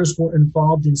others were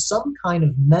involved in some kind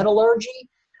of metallurgy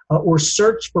or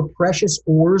search for precious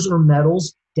ores or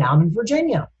metals down in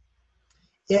Virginia.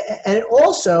 And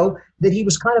also that he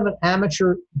was kind of an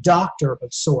amateur doctor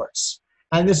of sorts.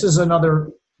 And this is another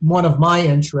one of my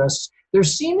interests. There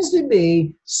seems to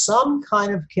be some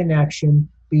kind of connection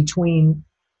between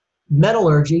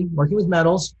metallurgy, working with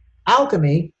metals,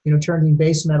 alchemy, turning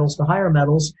base metals to higher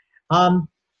metals,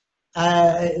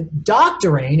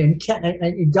 doctoring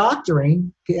and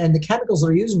doctoring and the chemicals that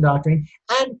are used in doctoring,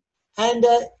 and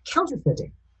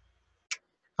counterfeiting.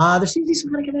 There seems to be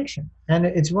some kind of connection, and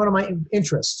it's one of my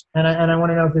interests, and I want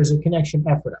to know if there's a connection.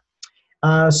 Ephrata.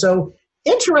 So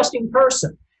interesting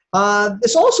person.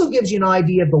 This also gives you an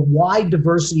idea of the wide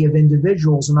diversity of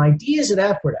individuals and ideas at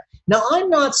Ephrata. Now, I'm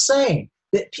not saying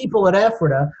that people at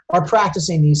Ephrata are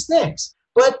practicing these things,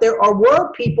 but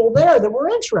were people there that were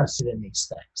interested in these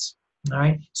things. All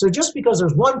right. So just because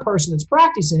there's one person that's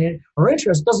practicing it or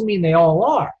interested doesn't mean they all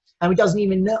are. And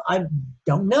I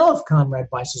don't know if Conrad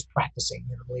Beissel is practicing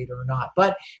later or not,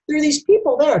 but there are these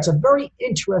people there. It's a very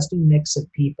interesting mix of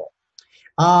people.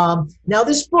 Now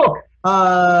this book,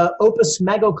 Opus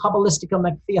Mago Kabbalisticum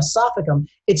et Theosophicum,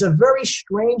 it's a very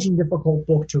strange and difficult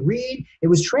book to read. It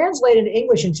was translated in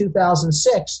English in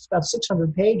 2006. It's about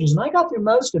 600 pages, and I got through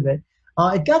most of it.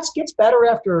 It gets better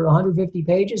after 150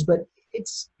 pages, but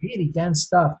it's really dense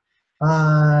stuff.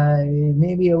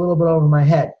 Maybe a little bit over my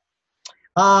head.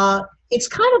 It's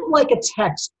kind of like a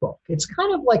textbook.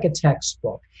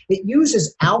 It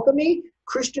uses alchemy,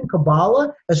 Christian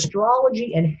Kabbalah,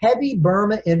 astrology, and heavy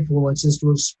Burma influences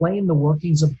to explain the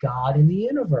workings of God in the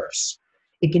universe.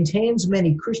 It contains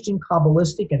many Christian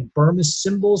Kabbalistic and Burmist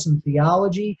symbols and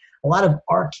theology, a lot of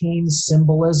arcane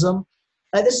symbolism.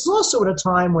 This is also at a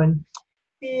time when,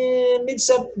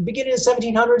 beginning of the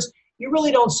 1700s, you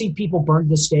really don't see people burned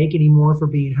to the stake anymore for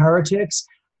being heretics,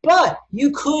 but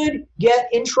you could get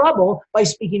in trouble by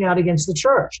speaking out against the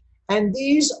church. And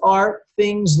these are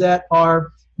things that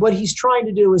are what he's trying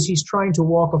to do is he's trying to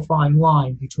walk a fine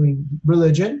line between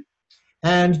religion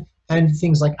and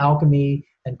things like alchemy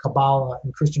and Kabbalah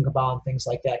and Christian Kabbalah and things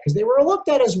like that, because they were looked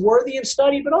at as worthy of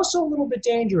study, but also a little bit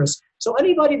dangerous. So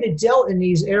anybody that dealt in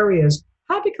these areas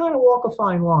had to kind of walk a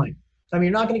fine line. I mean,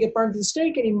 you're not going to get burned to the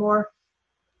stake anymore,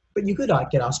 but you could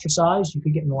get ostracized. You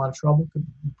could get in a lot of trouble, could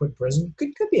be put in prison,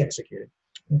 could be executed.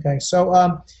 Okay, so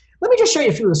let me just show you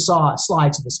a few of the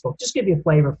slides of this book, just give you a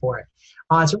flavor for it.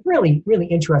 It's a really, really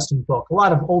interesting book. A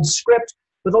lot of old script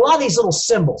with a lot of these little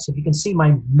symbols. If you can see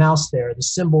my mouse there, the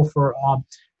symbol for,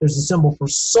 there's the symbol for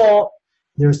salt,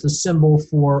 there's the symbol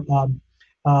for,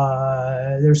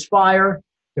 there's fire,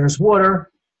 there's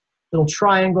water, little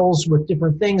triangles with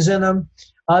different things in them.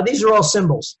 These are all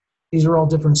symbols. These are all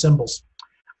different symbols.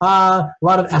 A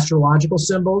lot of astrological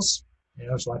symbols.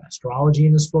 There's a lot of astrology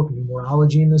in this book,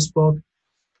 numerology in this book.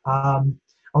 A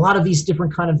lot of these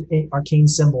different kind of arcane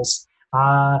symbols.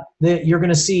 You're going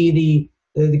to see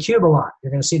the cube a lot.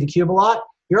 You're going to see the cube a lot.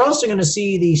 You're also going to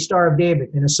see the Star of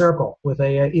David in a circle with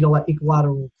a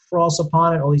equilateral cross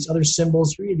upon it. All these other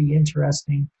symbols, really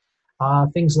interesting.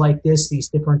 Things like this, these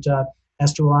different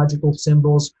astrological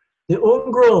symbols. The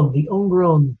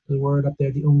Ungrun, the word up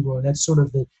there, the Ungrun, that's sort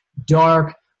of the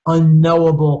dark,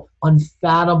 unknowable,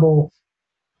 unfathomable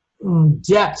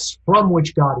depths from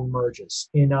which God emerges.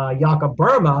 In Yaka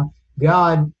Burma,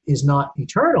 God is not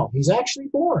eternal. He's actually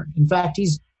born. In fact,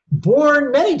 he's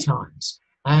born many times.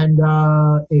 And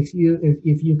if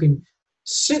you can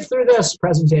sit through this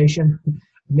presentation,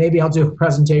 maybe I'll do a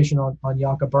presentation on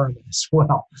Yaka Burma as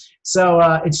well. So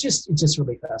it's just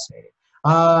really fascinating.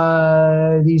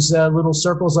 These little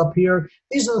circles up here,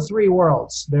 these are the three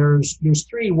worlds. There's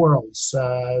three worlds.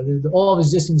 All of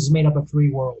existence is made up of three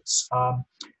worlds.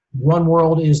 One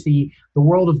world is the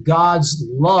world of God's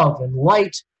love and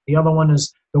light. The other one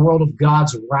is the world of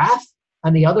God's wrath.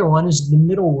 And the other one is the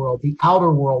middle world, the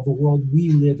outer world, the world we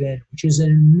live in, which is a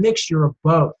mixture of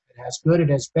both. It has good, it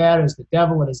has bad, it has the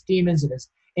devil, it has demons, it has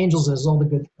angels, it has all the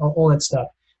good, all that stuff.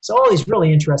 So all these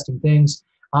really interesting things.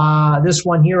 This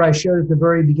one here I showed at the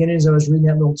very beginning as I was reading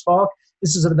that little talk.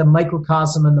 This is of the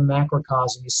microcosm and the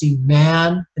macrocosm. You see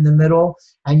man in the middle,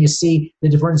 and you see the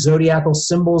different zodiacal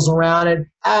symbols around it,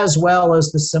 as well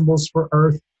as the symbols for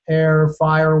earth, air,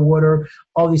 fire, water.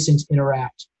 All these things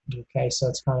interact. Okay, so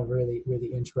it's kind of really, really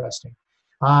interesting.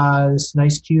 This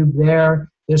nice cube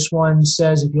there. This one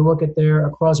says, if you look at there,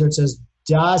 across there, it says,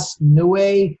 Das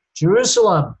Neue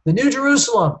Jerusalem, the New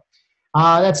Jerusalem.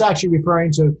 That's actually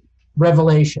referring to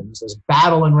Revelations. There's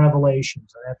battle in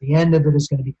Revelations. And at the end of it is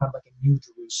going to become like a New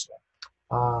Jerusalem.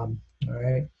 All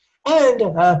right. And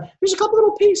there's a couple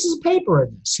little pieces of paper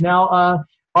in this. Now,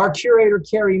 our curator,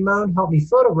 Carrie Moan, helped me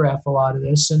photograph a lot of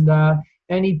this.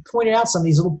 And he pointed out some of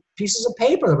these little pieces of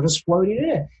paper that were just floating in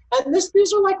it. And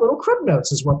these are like little crib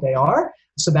notes is what they are.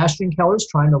 Sebastian Keller's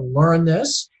trying to learn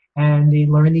this, and he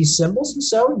learned these symbols, and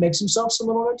so he makes himself some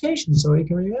little notations so he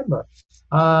can remember.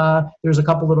 There's a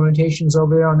couple little notations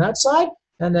over there on that side,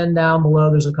 and then down below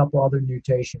there's a couple other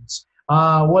notations.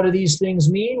 What do these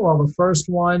things mean? Well, the first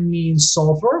one means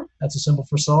sulfur. That's a symbol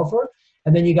for sulfur.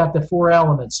 And then you got the four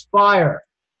elements: fire,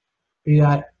 you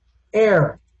got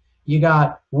air, you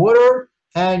got water,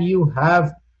 and you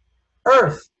have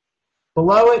earth.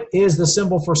 Below it is the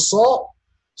symbol for salt.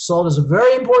 Salt is a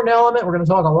very important element. We're going to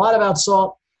talk a lot about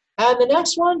salt. And the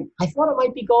next one, I thought it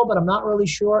might be gold, but I'm not really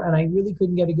sure, and I really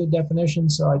couldn't get a good definition,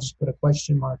 so I just put a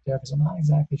question mark there because I'm not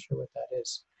exactly sure what that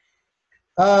is.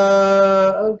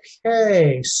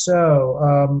 Okay,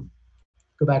 so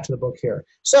go back to the book here.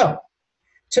 So,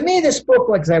 to me, this book,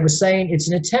 like I was saying, it's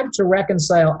an attempt to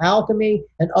reconcile alchemy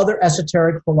and other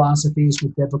esoteric philosophies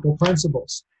with biblical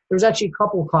principles. There's actually a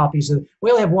couple copies of,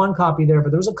 we only have one copy there,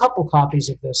 but there's a couple copies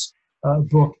of this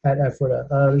book at Ephrata.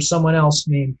 There's someone else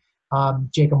named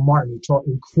Jacob Martin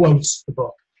who quotes the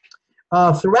book.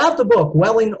 Throughout the book,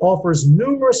 Welling offers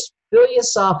numerous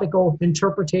philosophical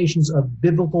interpretations of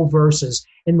biblical verses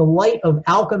in the light of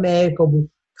alchemical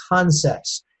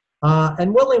concepts.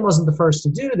 And Welling wasn't the first to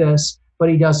do this, but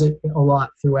he does it a lot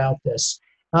throughout this.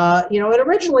 And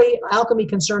originally, alchemy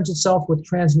concerns itself with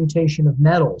transmutation of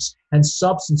metals and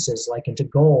substances, like into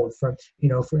gold, from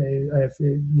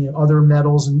other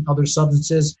metals and other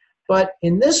substances. But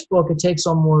in this book, it takes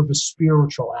on more of a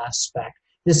spiritual aspect.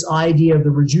 This idea of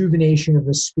the rejuvenation of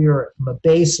the spirit from a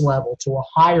base level to a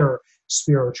higher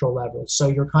spiritual level. So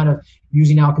you're kind of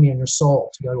using alchemy on your soul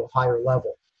to go to a higher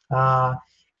level.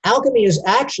 Alchemy is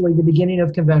actually the beginning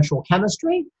of conventional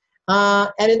chemistry.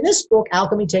 And in this book,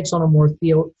 alchemy takes on a more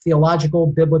theological,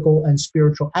 biblical, and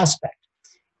spiritual aspect.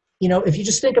 If you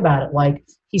just think about it, like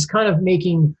he's kind of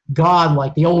making God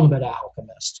like the ultimate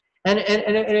alchemist. And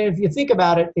if you think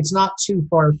about it, it's not too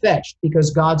far-fetched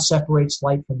because God separates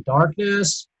light from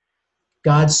darkness.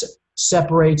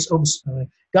 Separates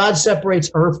God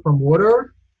separates earth from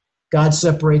water. God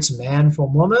separates man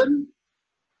from woman.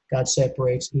 God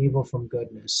separates evil from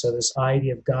goodness. So this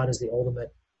idea of God as the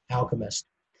ultimate alchemist.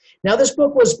 Now, this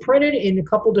book was printed in a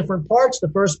couple different parts. The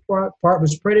first part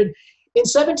was printed in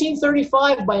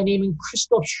 1735 by a name named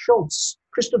Christoph Schultz.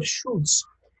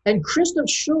 And Christoph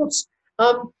Schultz,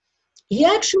 he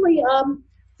actually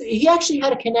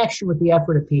had a connection with the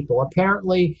Ephrata people.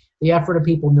 Apparently, the Ephrata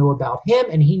people knew about him,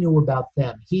 and he knew about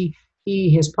them. He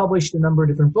has published a number of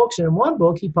different books, and in one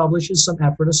book, he publishes some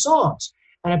Ephrata songs.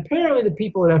 And apparently, the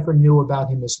people at Ephrata knew about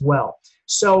him as well.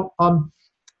 So,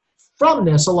 from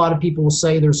this, a lot of people will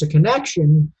say there's a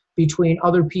connection between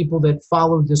other people that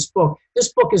followed this book.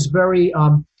 This book is very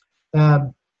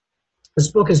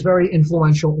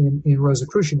influential in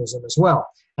Rosicrucianism as well.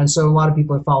 And so a lot of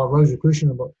people that follow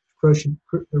Rosicrucianism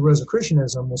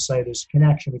will say there's a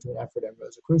connection between Ephrata and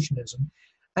Rosicrucianism.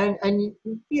 And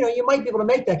you might be able to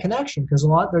make that connection because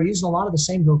they're using a lot of the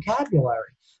same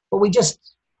vocabulary. But we just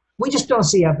don't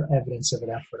see evidence of it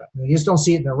at Ephrata. We just don't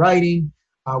see it in their writing.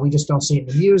 We just don't see it in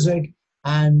the music.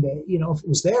 And, if it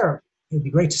was there, it would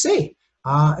be great to see.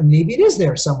 And maybe it is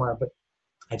there somewhere, but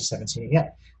I just haven't seen it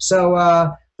yet. So,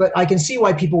 but I can see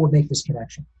why people would make this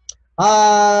connection.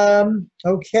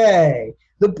 Okay.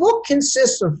 The book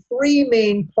consists of 3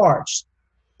 main parts,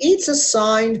 each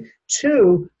assigned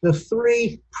to the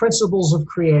 3 principles of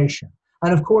creation.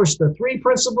 And of course, the 3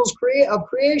 principles of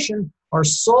creation are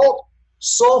salt,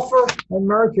 sulfur, and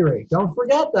mercury. Don't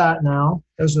forget that now.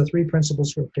 Those are the 3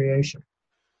 principles of creation.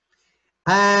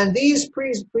 And these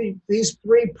 3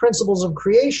 principles of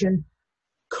creation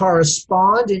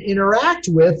correspond and interact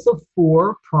with the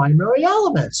 4 primary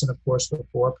elements. And of course, the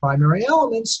 4 primary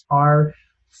elements are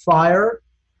fire,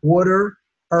 water,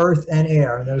 earth, and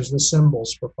air. And those are the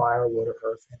symbols for fire, water,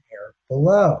 earth, and air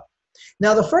below.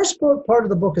 Now, the first part of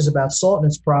the book is about salt and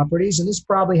its properties, and this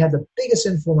probably had the biggest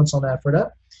influence on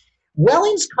Ephrata.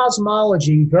 Welling's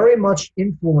cosmology very much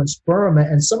influenced Burma,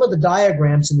 and some of the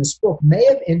diagrams in this book may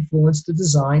have influenced the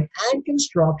design and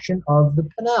construction of the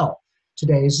Panel,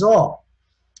 today's Zal.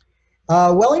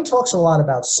 Welling talks a lot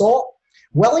about salt.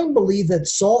 Welling believed that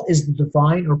salt is the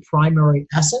divine or primary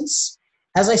essence.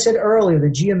 As I said earlier, the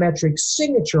geometric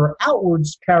signature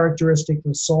outwards characteristic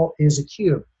of salt is a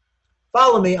cube.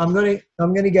 Follow me. I'm going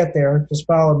to get there. Just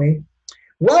follow me.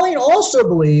 Welling also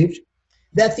believed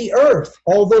that the earth,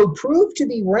 although proved to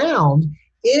be round,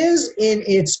 is in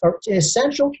its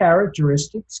essential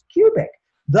characteristics cubic.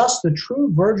 Thus, the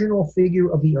true virginal figure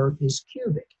of the earth is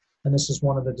cubic. And this is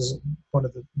one of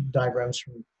the diagrams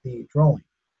from the drawing.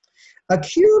 A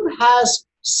cube has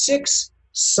 6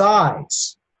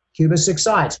 sides. Cube has 6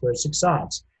 sides. Where's 6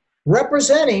 sides?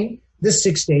 Representing the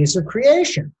 6 days of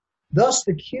creation. Thus,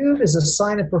 the cube is a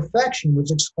sign of perfection,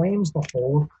 which exclaims the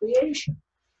whole of creation.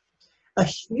 A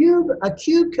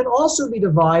cube can also be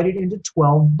divided into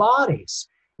 12 bodies.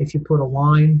 If you put a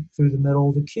line through the middle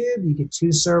of the cube, you get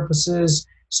 2 surfaces,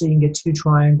 so you can get 2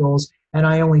 triangles, and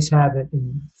I only have it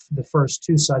in the first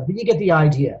 2 sides, but you get the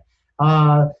idea.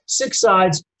 6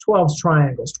 sides, 12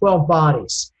 triangles, 12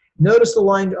 bodies. Notice the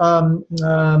line.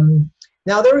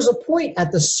 Now, there is a point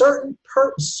at the certain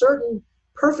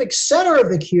perfect center of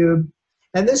the cube,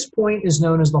 and this point is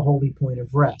known as the holy point of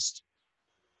rest.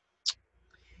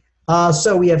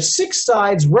 So we have 6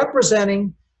 sides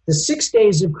representing the 6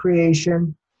 days of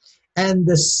creation, and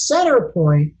the center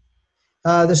point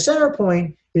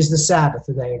is the Sabbath,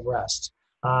 the day of rest,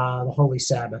 the holy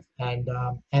Sabbath, and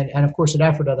of course at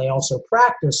Ephrata they also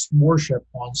practice worship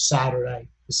on Saturday,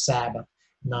 the Sabbath,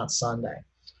 not Sunday.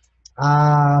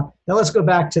 Now let's go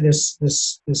back to this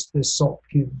salt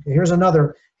cube. Here's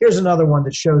another one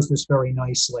that shows this very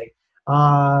nicely.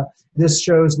 This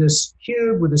shows this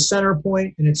cube with a center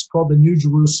point, and it's called the New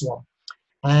Jerusalem.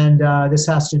 And this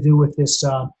has to do with this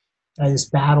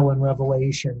battle in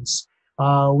Revelations.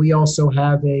 We also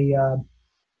have a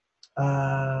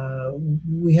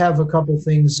couple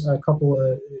things,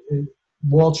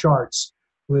 wall charts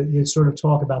that sort of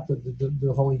talk about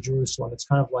the Holy Jerusalem. It's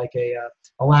kind of like a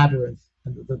labyrinth,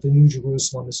 and the New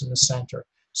Jerusalem is in the center.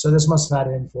 So this must have had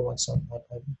an influence on,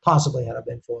 possibly had an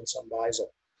influence on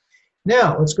Beissel.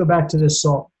 Now, let's go back to this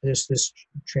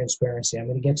transparency. I'm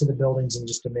going to get to the buildings in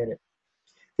just a minute.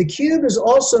 The cube is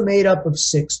also made up of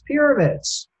 6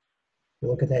 pyramids. If you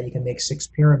look at that, you can make 6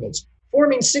 pyramids,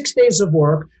 forming 6 days of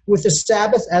work with the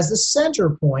Sabbath as the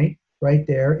center point right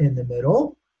there in the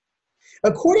middle.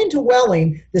 According to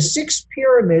Welling, the 6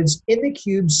 pyramids in the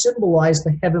cube symbolize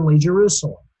the heavenly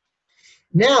Jerusalem.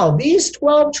 Now, these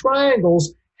 12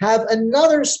 triangles have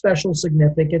another special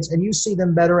significance, and you see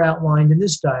them better outlined in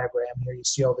this diagram here. You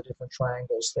see all the different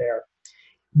triangles there.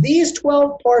 These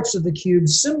 12 parts of the cube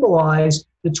symbolize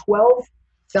the 12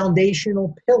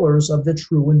 foundational pillars of the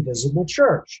true and visible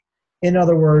church. In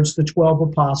other words, the 12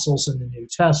 apostles in the New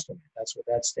Testament. That's what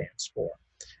that stands for.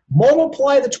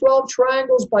 Multiply the 12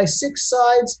 triangles by 6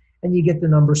 sides, and you get the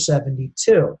number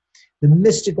 72, the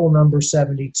mystical number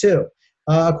 72.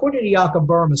 According to Jakob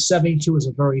Burma, 72 is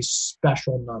a very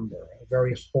special number, a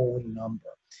very holy number.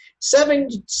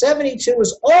 72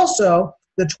 is also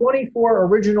the 24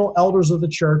 original elders of the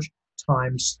church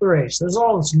times 3. So there's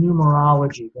all this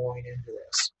numerology going into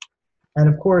this. And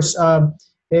of course,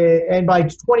 and by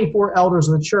 24 elders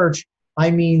of the church,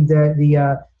 I mean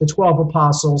the 12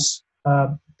 apostles.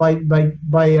 By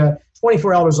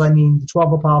 24 elders, I mean the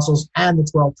 12 apostles and the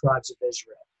 12 tribes of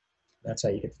Israel. That's how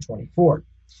you get the 24.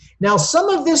 Now, some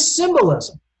of this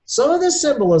symbolism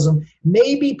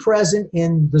may be present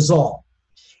in the Zoll.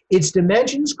 Its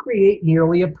dimensions create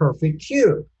nearly a perfect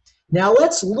cube. Now,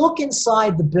 let's look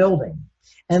inside the building,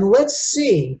 and let's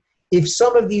see if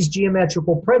some of these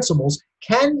geometrical principles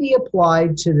can be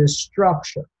applied to this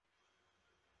structure.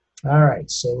 All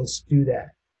right, so let's do that.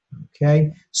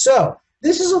 Okay, so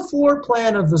this is a floor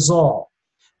plan of the Zoll.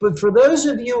 But for those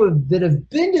of you that have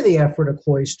been to the Ephrata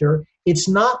Cloister, it's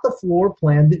not the floor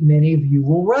plan that many of you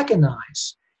will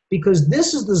recognize, because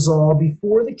this is the Zoll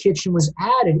before the kitchen was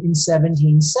added in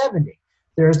 1770.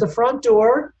 There's the front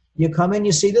door. You come in,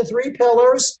 you see the 3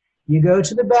 pillars. You go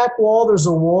to the back wall. There's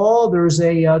a wall. There's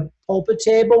a pulpit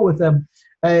table with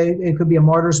it could be a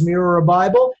martyr's mirror or a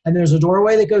Bible, and there's a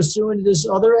doorway that goes through into this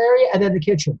other area, and then the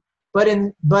kitchen. But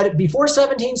before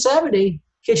 1770,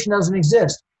 kitchen doesn't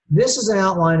exist. This is an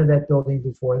outline of that building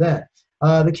before that.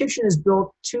 The kitchen is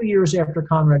built 2 years after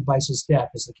Conrad Beissel's death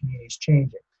as the community is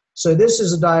changing. So this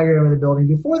is a diagram of the building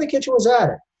before the kitchen was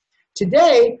added.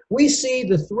 Today, we see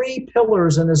the 3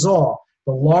 pillars in the Zoll,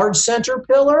 the large center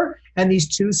pillar and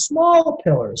these 2 small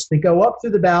pillars that go up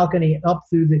through the balcony, up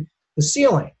through the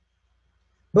ceiling.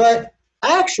 But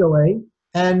actually,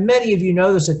 and many of you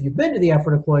know this if you've been to the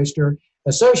Ephrata Cloister,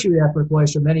 associated with Ephrata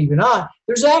Cloister, many of you not,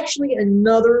 there's actually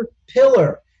another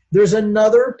pillar. There's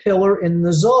another pillar in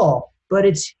the Zoll, but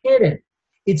it's hidden.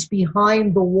 It's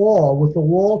behind the wall with the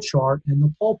wall chart and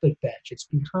the pulpit bench. It's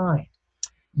behind.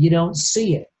 You don't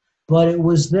see it, but it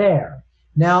was there.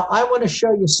 Now, I want to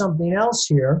show you something else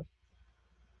here.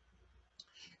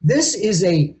 This is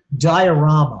a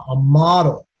diorama, a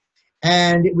model,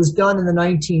 and it was done in the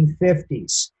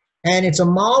 1950s. And it's a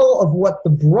model of what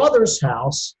the Brothers'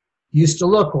 House used to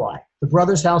look like. The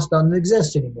Brothers' House doesn't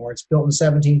exist anymore. It's built in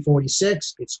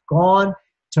 1746. It's gone.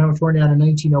 Torn down in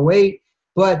 1908.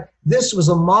 But this was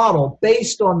a model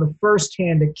based on the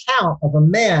first-hand account of a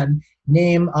man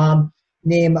named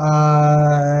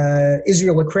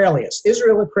Israel Acrelius.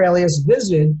 Israel Acrelius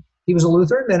visited, he was a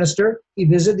Lutheran minister. He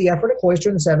visited the Ephrata Cloister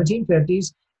in the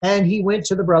 1750s, and he went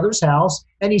to the Brothers' House,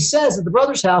 and he says that the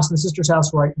Brothers' House and the Sisters'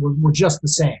 House were just the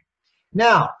same.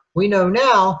 Now, we know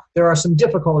now there are some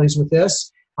difficulties with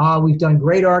this. We've done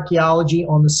great archaeology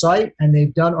on the site, and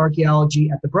they've done archaeology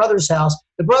at the Brothers' House.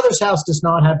 The Brothers' House does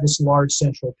not have this large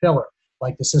central pillar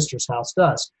like the Sisters' House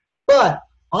does. But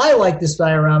I like this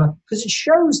diorama because it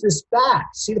shows this back.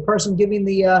 See the person giving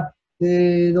the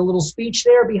little speech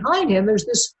there? Behind him, there's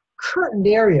this curtained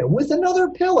area with another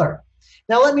pillar.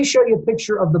 Now, let me show you a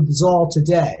picture of the Zoll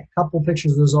today, a couple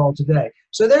pictures of the Zoll today.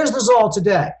 So there's the Zoll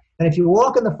today. And if you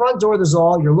walk in the front door of the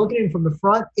Zoll, you're looking in from the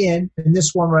front in, and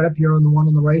this one right up here on the one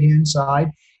on the right-hand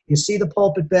side. You see the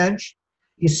pulpit bench.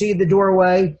 You see the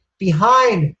doorway.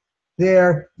 Behind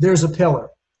there's a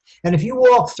pillar. And if you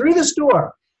walk through this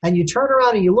door and you turn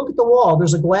around and you look at the wall,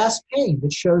 there's a glass pane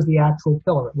that shows the actual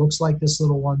pillar. It looks like this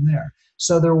little one there.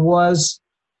 So there was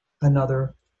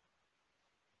another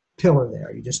pillar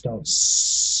there. You just don't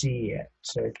see it,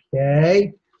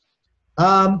 okay?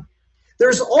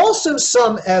 There's also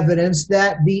some evidence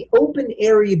that the open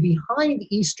area behind the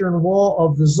eastern wall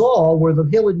of the Zoll, where the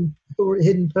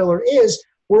hidden pillar is,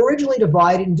 were originally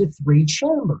divided into 3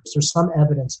 chambers. There's some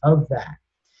evidence of that.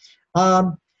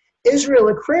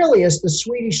 Israel Acrelius, the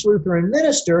Swedish Lutheran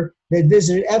minister that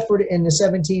visited Ephrata in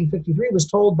 1753, was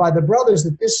told by the brothers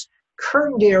that this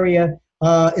curtained area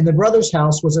in the Brothers'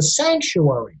 House was a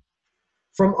sanctuary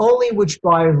from only which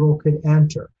Bible could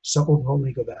enter. So let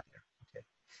me go back there. Okay.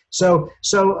 So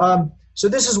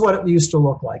this is what it used to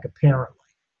look like, apparently.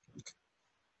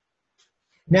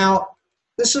 Now,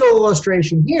 this little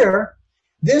illustration here,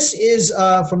 this is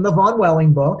from the Von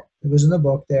Welling book. It was in the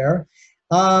book there.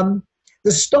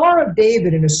 The Star of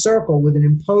David in a circle with an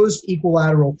imposed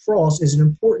equilateral cross is an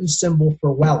important symbol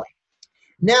for Welling.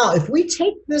 Now, if we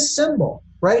take this symbol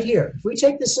right here,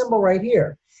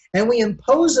 and we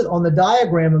impose it on the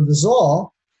diagram of the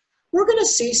Zoll, we're going to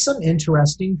see some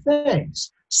interesting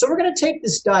things. So we're going to take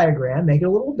this diagram, make it a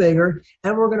little bigger,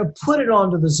 and we're going to put it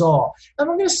onto the Zoll. And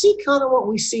we're going to see kind of what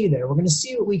we see there. We're going to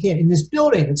see what we can. In this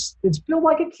building, it's built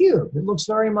like a cube. It looks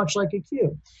very much like a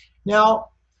cube. Now,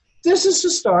 this is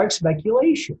historic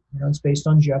speculation. It's based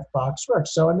on Jeff Bach's work.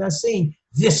 So I'm not saying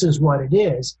this is what it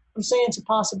is. I'm saying it's a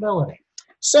possibility.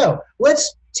 So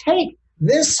let's take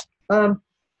this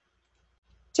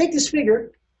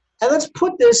figure, and let's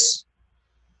put this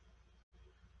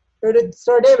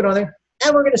Star of David on there,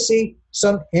 and we're going to see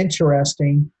some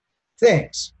interesting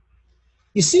things.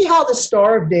 You see how the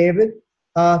Star of David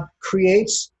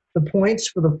creates the points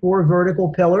for the 4 vertical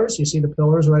pillars? You see the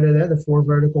pillars right there, the 4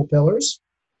 vertical pillars.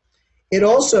 It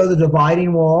also, the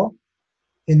dividing wall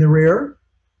in the rear.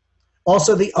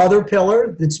 Also the other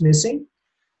pillar that's missing.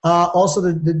 Also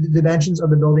the dimensions of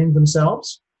the buildings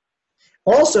themselves.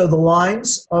 Also the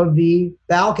lines of the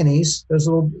balconies. Those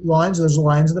little lines, those are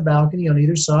lines of the balcony on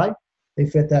either side. They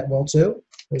fit that well too.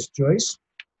 There's Joyce.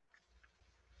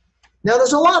 Now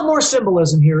there's a lot more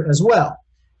symbolism here as well,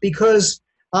 because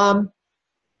the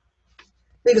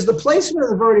placement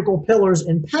of the vertical pillars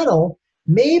in pedal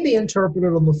may be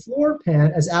interpreted on the floor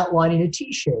plan as outlining a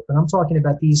T shape. And I'm talking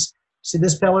about these, see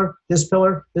this pillar, this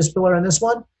pillar, this pillar, and this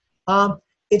one.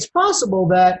 It's possible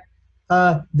that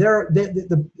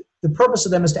the purpose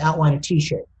of them is to outline a T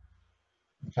shape.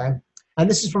 Okay? And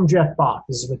this is from Jeff Bach.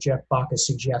 This is what Jeff Bach is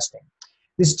suggesting.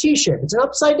 This T shape, it's an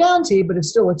upside down T, but it's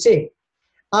still a T.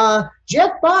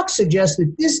 Jeff Bach suggests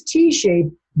that this T shape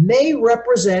may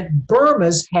represent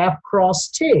Burma's half-cross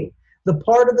T, the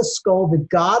part of the skull that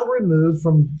God removed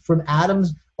from Adam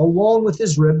along with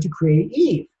his rib to create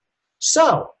Eve.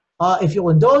 So, if you'll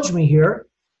indulge me here,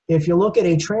 if you look at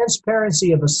a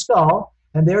transparency of a skull,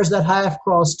 and there's that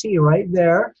half-cross T right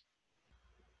there.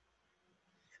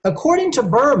 According to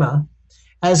Burma,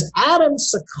 as Adam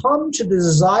succumbed to the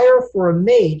desire for a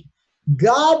mate,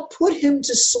 God put him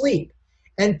to sleep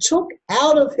and took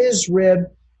out of the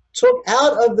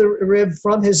rib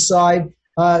from his side,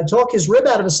 took his rib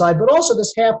out of his side, but also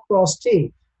this half-cross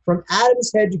T from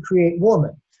Adam's head to create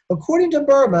woman. According to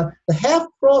Burma, the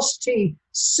half-cross T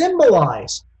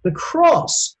symbolized the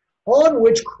cross on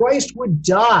which Christ would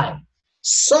die,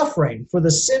 suffering for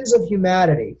the sins of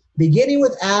humanity, beginning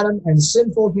with Adam and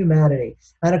sinful humanity.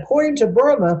 And according to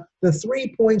Burma, the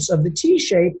 3 points of the T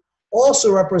shape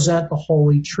also represent the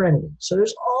Holy Trinity. So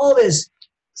there's all this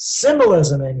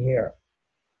symbolism in here.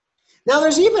 Now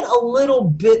there's even a little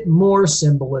bit more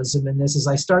symbolism in this as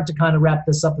I start to kind of wrap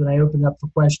this up and I open up for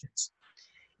questions.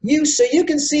 So you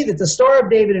can see that the Star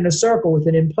of David in a circle with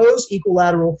an imposed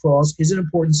equilateral cross is an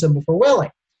important symbol for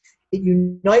Welling. It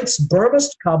unites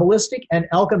Burmist, Kabbalistic, and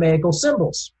alchemical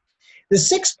symbols. The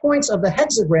 6 points of the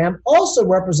hexagram also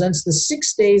represents the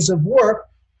 6 days of work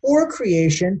or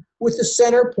creation with the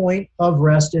center point of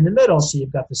rest in the middle. So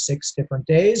you've got the 6 different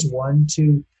days, 1,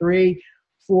 2, 3,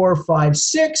 4, 5,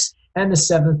 6, and the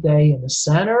 7th day in the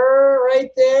center right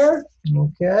there,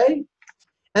 okay?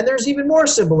 And there's even more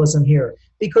symbolism here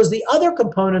because the other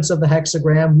components of the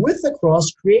hexagram with the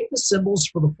cross create the symbols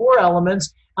for the 4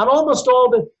 elements and almost all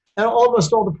the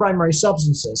primary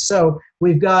substances. So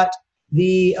we've got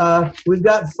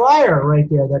fire right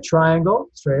there, that triangle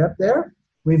straight up there.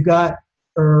 We've got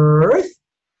earth,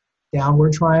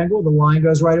 downward triangle, the line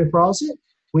goes right across it.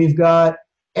 We've got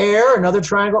air, another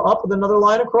triangle up with another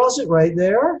line across it right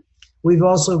there. We've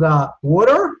also got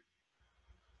water,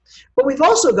 but we've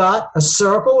also got a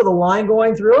circle with a line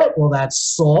going through it. Well,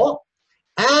 that's salt.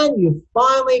 And you've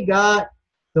finally got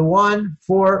the one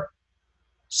for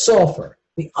sulfur.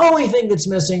 The only thing that's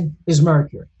missing is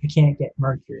mercury. You can't get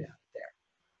mercury out there.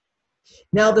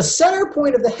 Now, the center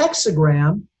point of the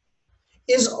hexagram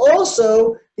is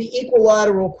also the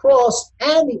equilateral cross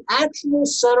and the actual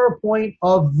center point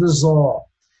of the Zoll.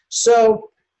 So,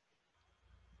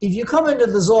 if you come into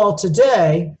the Zoll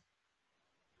today,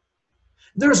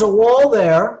 there's a wall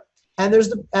there, and there's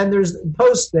the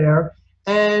post there,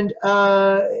 and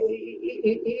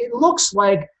it looks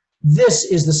like this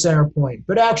is the center point,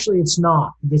 but actually it's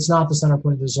not. It's not the center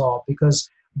point of the Zoll because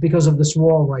of this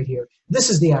wall right here. This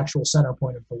is the actual center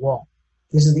point of the wall.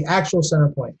 This is the actual center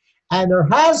point. And there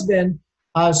has been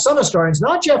some historians,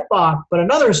 not Jeff Bach, but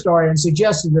another historian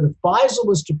suggested that if Beissel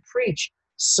was to preach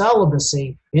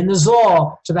celibacy in the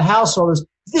Zoll to the householders,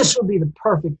 this would be the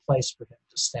perfect place for him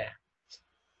to stand.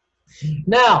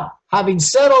 Now, having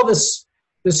said all this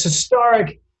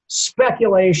historic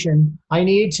speculation, I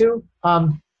need to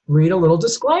read a little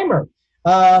disclaimer.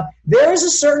 There is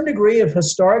a certain degree of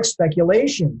historic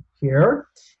speculation here.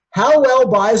 How well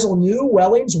Beissel knew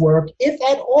Welling's work, if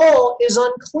at all, is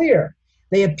unclear.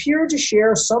 They appear to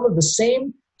share some of the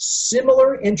same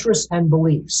similar interests and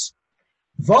beliefs.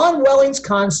 Von Welling's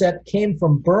concept came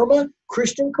from Burma,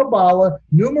 Christian Kabbalah,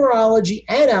 numerology,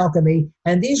 and alchemy,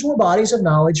 and these were bodies of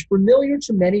knowledge familiar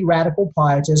to many radical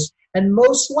pietists, and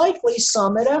most likely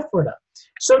some at Ephrata.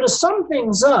 So to sum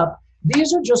things up,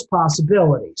 these are just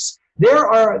possibilities.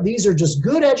 These are just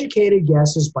good educated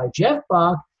guesses by Jeff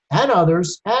Bach and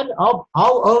others, and I'll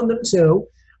own them too.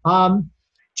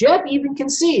 Jeff Bach even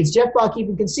concedes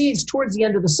towards the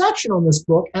end of the section on this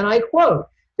book, and I quote,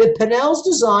 that Pinel's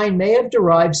design may have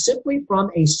derived simply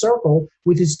from a circle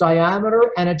with its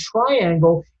diameter and a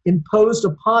triangle imposed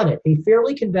upon it, a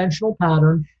fairly conventional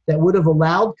pattern that would have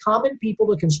allowed common people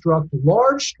to construct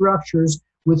large structures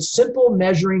with simple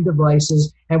measuring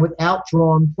devices and without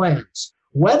drawn plans.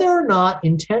 Whether or not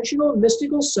intentional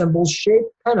mystical symbols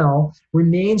shaped Pinel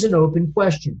remains an open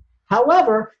question.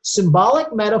 However,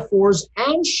 symbolic metaphors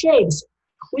and shapes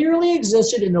clearly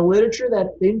existed in the literature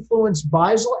that influenced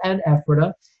Beissel and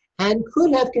Ephrata and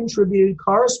could have contributed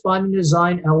corresponding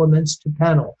design elements to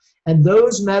Pinel. And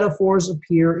those metaphors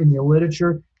appear in the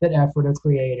literature that Ephrata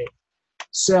created.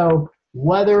 So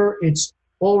whether it's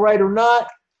all right or not,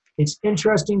 it's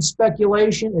interesting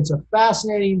speculation. It's a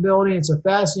fascinating building. It's a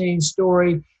fascinating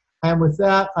story. And with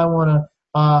that, I want to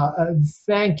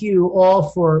thank you all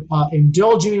for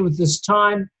indulging me with this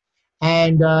time.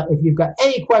 And if you've got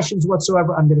any questions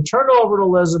whatsoever, I'm going to turn it over to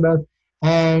Elizabeth.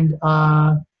 And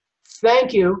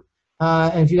thank you.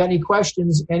 And if you got any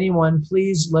questions, anyone,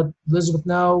 please let Elizabeth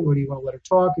know. Or do you want to let her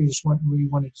talk? Or you just want,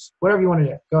 whatever you want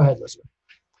to do. Go ahead, Elizabeth.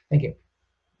 Thank you.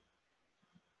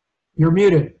 You're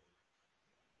muted.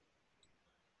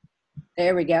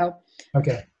 There we go.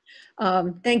 Okay.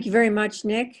 Thank you very much,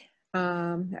 Nick.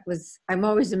 I'm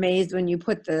always amazed when you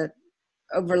put the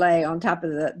overlay on top of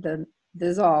the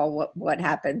Zoll, what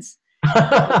happens.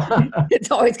 It's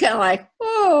always kind of like,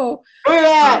 whoa.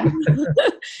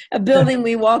 A building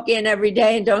we walk in every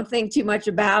day and don't think too much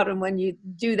about, and when you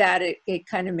do that, it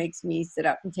kind of makes me sit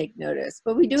up and take notice.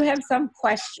 But we do have some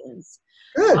questions.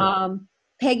 Good.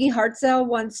 Peggy Hartzell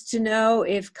wants to know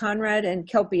if Conrad and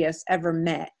Kelpius ever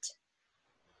met.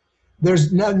 They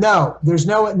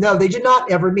did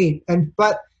not ever meet.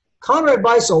 But Conrad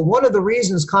Beissel, one of the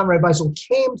reasons Conrad Beissel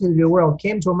came to the New World,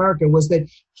 came to America, was that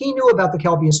he knew about the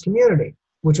Kelpius community,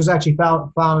 which was actually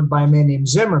founded by a man named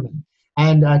Zimmerman.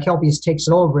 And Kelpius takes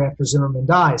it over after Zimmerman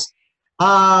dies.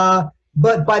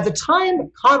 But by the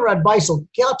time Conrad Beissel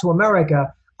got to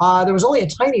America, there was only a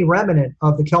tiny remnant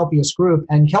of the Kelpius group,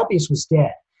 and Kelpius was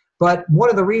dead. But one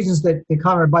of the reasons that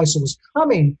Conrad Beissel was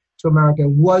coming to America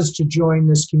was to join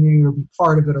this community or be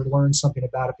part of it or learn something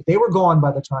about it. But they were gone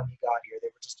by the time he got here. They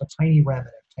were just a tiny remnant,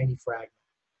 a tiny fragment.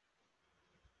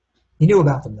 He knew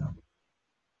about them, though.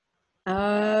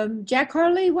 Jack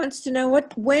Harley wants to know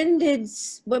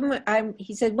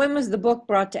he said, when was the book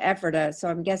brought to Ephrata? So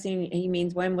I'm guessing he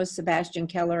means when was Sebastian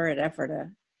Keller at Ephrata?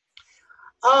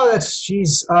 Oh,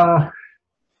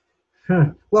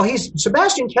 well,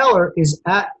 Sebastian Keller is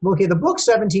at, okay, the book's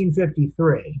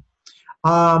 1753.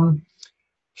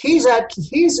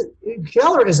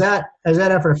 Keller is at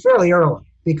Ephrata fairly early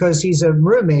because he's a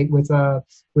roommate with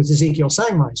Ezekiel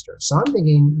Sangmeister. So I'm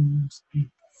thinking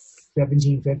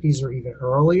 1750s or even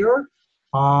earlier.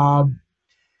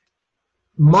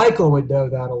 Michael would know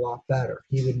that a lot better.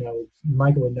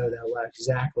 Michael would know that a lot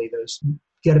exactly,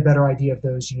 get a better idea of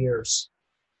those years.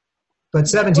 But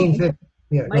 1750,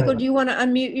 yeah. Michael, do you want to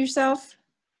unmute yourself?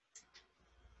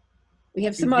 We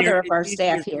have some other of our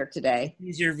staff here today.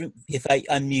 Easier if I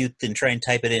unmute than try and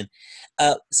type it in.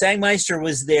 Sangmeister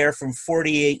was there from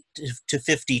 48 to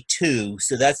 52,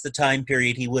 so that's the time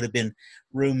period he would have been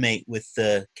roommate with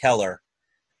Keller.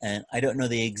 And I don't know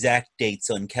the exact dates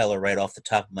on Keller right off the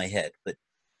top of my head, but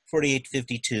 48 to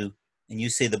 52. And you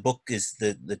say the book is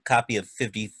the copy of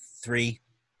 53?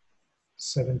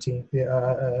 17, it's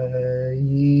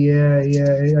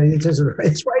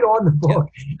right on the book.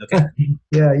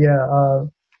 Yeah.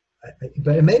 Okay.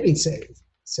 But maybe it's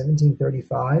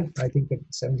 1735. I think that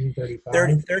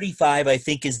 1735. 35, I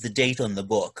think, is the date on the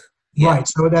book. Yeah. Right.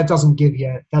 So that doesn't give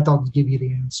you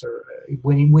the answer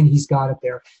when he's got it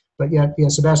there. But yeah,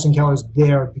 Sebastian Keller's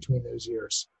there between those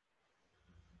years.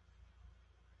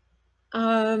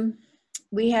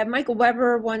 We have Michael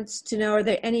Weber wants to know, are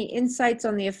there any insights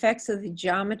on the effects of the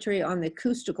geometry on the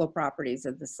acoustical properties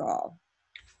of the Saal?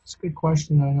 It's a good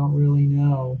question. I don't really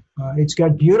know. It's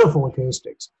got beautiful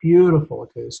acoustics. There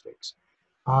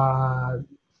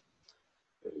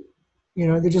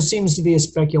just seems to be a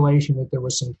speculation that there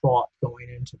was some thought going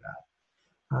into that.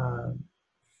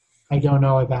 I don't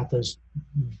know about those.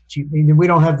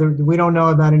 We don't know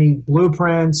about any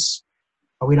blueprints.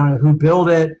 We don't know who built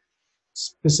it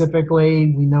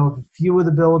specifically. We know a few of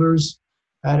the builders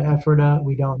at Ephrata.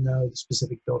 We don't know the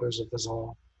specific builders of this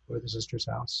hall or the sister's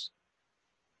house.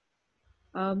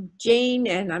 Jane,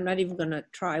 and I'm not even going to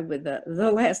try with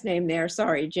the last name there.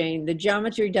 Sorry, Jane. The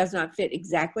geometry does not fit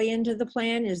exactly into the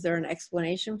plan. Is there an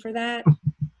explanation for that?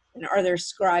 And are there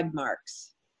scribe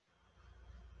marks?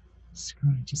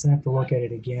 Just have to look at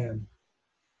it again.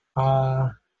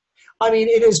 I mean,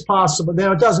 it is possible.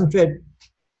 Now, it doesn't fit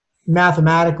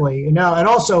mathematically. And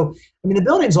also, I mean, the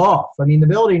building's off. I mean, the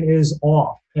building is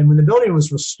off. And when the building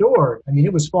was restored, I mean,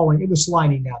 it was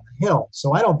sliding down the hill.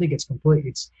 So I don't think it's complete.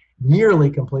 It's nearly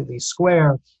completely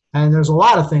square. And there's a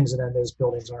lot of things that those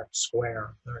buildings aren't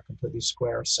square. They're completely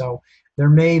square. So there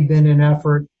may have been an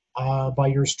effort by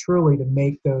yours truly to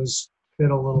make those fit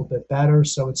a little bit better.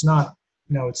 So it's not,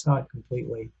 no, it's not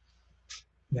completely,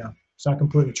 no, it's not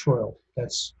completely true.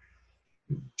 That's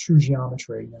true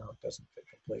geometry. No, it doesn't fit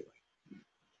completely.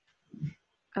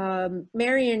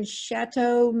 Marion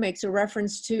Chateau makes a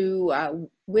reference to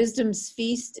Wisdom's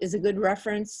Feast is a good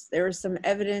reference. There is some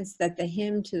evidence that the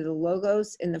hymn to the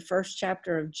Logos in the first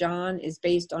chapter of John is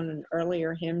based on an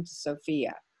earlier hymn to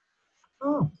Sophia.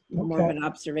 Oh, okay. More of an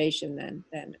observation than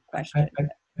a question. I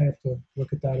have to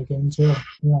look at that again too.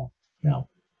 Yeah, yeah.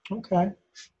 Okay.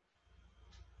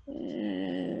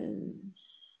 And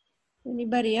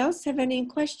anybody else have any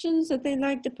questions that they'd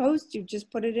like to post? You just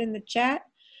put it in the chat.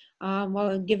 While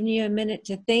I'm giving you a minute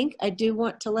to think, I do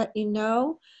want to let you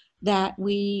know that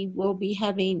we will be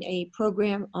having a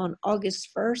program on August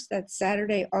 1st. That's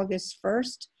Saturday, August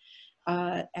 1st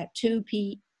at 2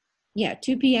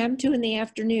 p.m., 2 in the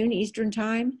afternoon Eastern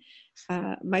Time.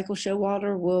 Michael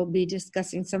Showalter will be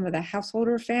discussing some of the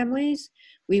householder families.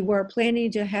 We were planning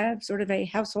to have sort of a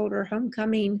householder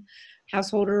homecoming,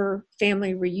 householder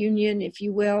family reunion, if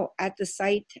you will, at the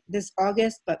site this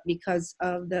August, but because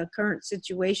of the current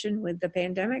situation with the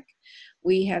pandemic,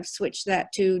 we have switched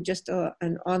that to just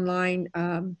an online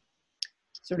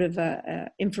sort of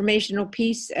informational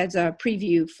piece as a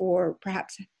preview for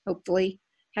perhaps, hopefully,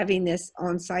 having this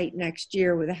on site next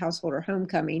year with a householder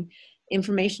homecoming.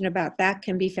 Information about that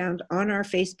can be found on our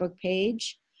Facebook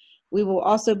page. We will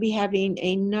also be having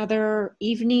another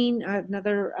evening,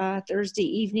 Thursday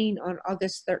evening on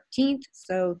August 13th.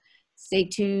 So stay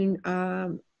tuned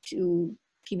to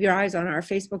keep your eyes on our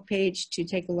Facebook page to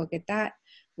take a look at that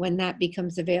when that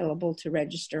becomes available to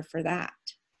register for that.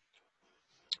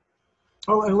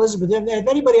 Oh, and Elizabeth, if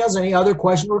anybody has any other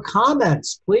questions or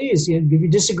comments, please, if you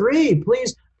disagree,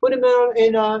 please put them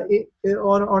on our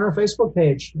Facebook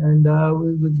page, and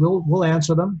we'll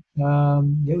answer them. Yeah,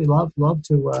 we love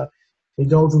to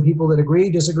indulge with people that agree,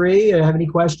 disagree, have any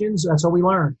questions. That's how we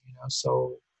learn, you know.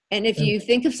 So. And if you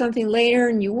think of something later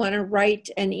and you want to write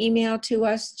an email to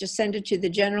us, just send it to the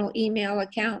general email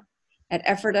account at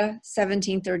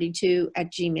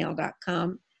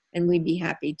ephrata1732@gmail.com, and I'll be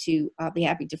happy to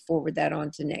forward that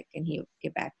on to Nick, and he'll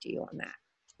get back to you on that.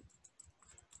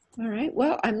 All right,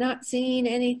 well, I'm not seeing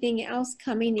anything else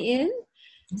coming in,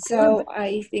 so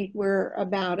I think we're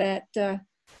about at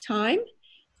time.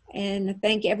 And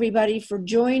thank everybody for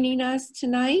joining us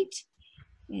tonight.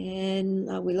 And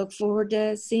we look forward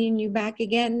to seeing you back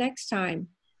again next time.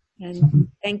 And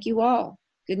thank you all.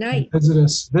 Good night.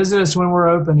 Visit us when we're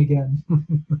open again.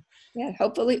 Yeah,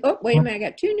 hopefully. Oh, wait a minute. I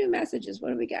got 2 new messages. What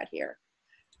do we got here?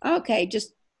 Okay,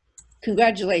 just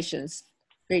congratulations.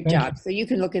 Great job. So you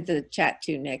can look at the chat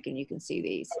too, Nick, and you can see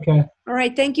these. Okay. All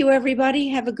right. Thank you, everybody.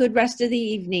 Have a good rest of the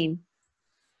evening.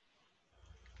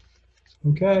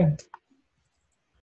 Okay.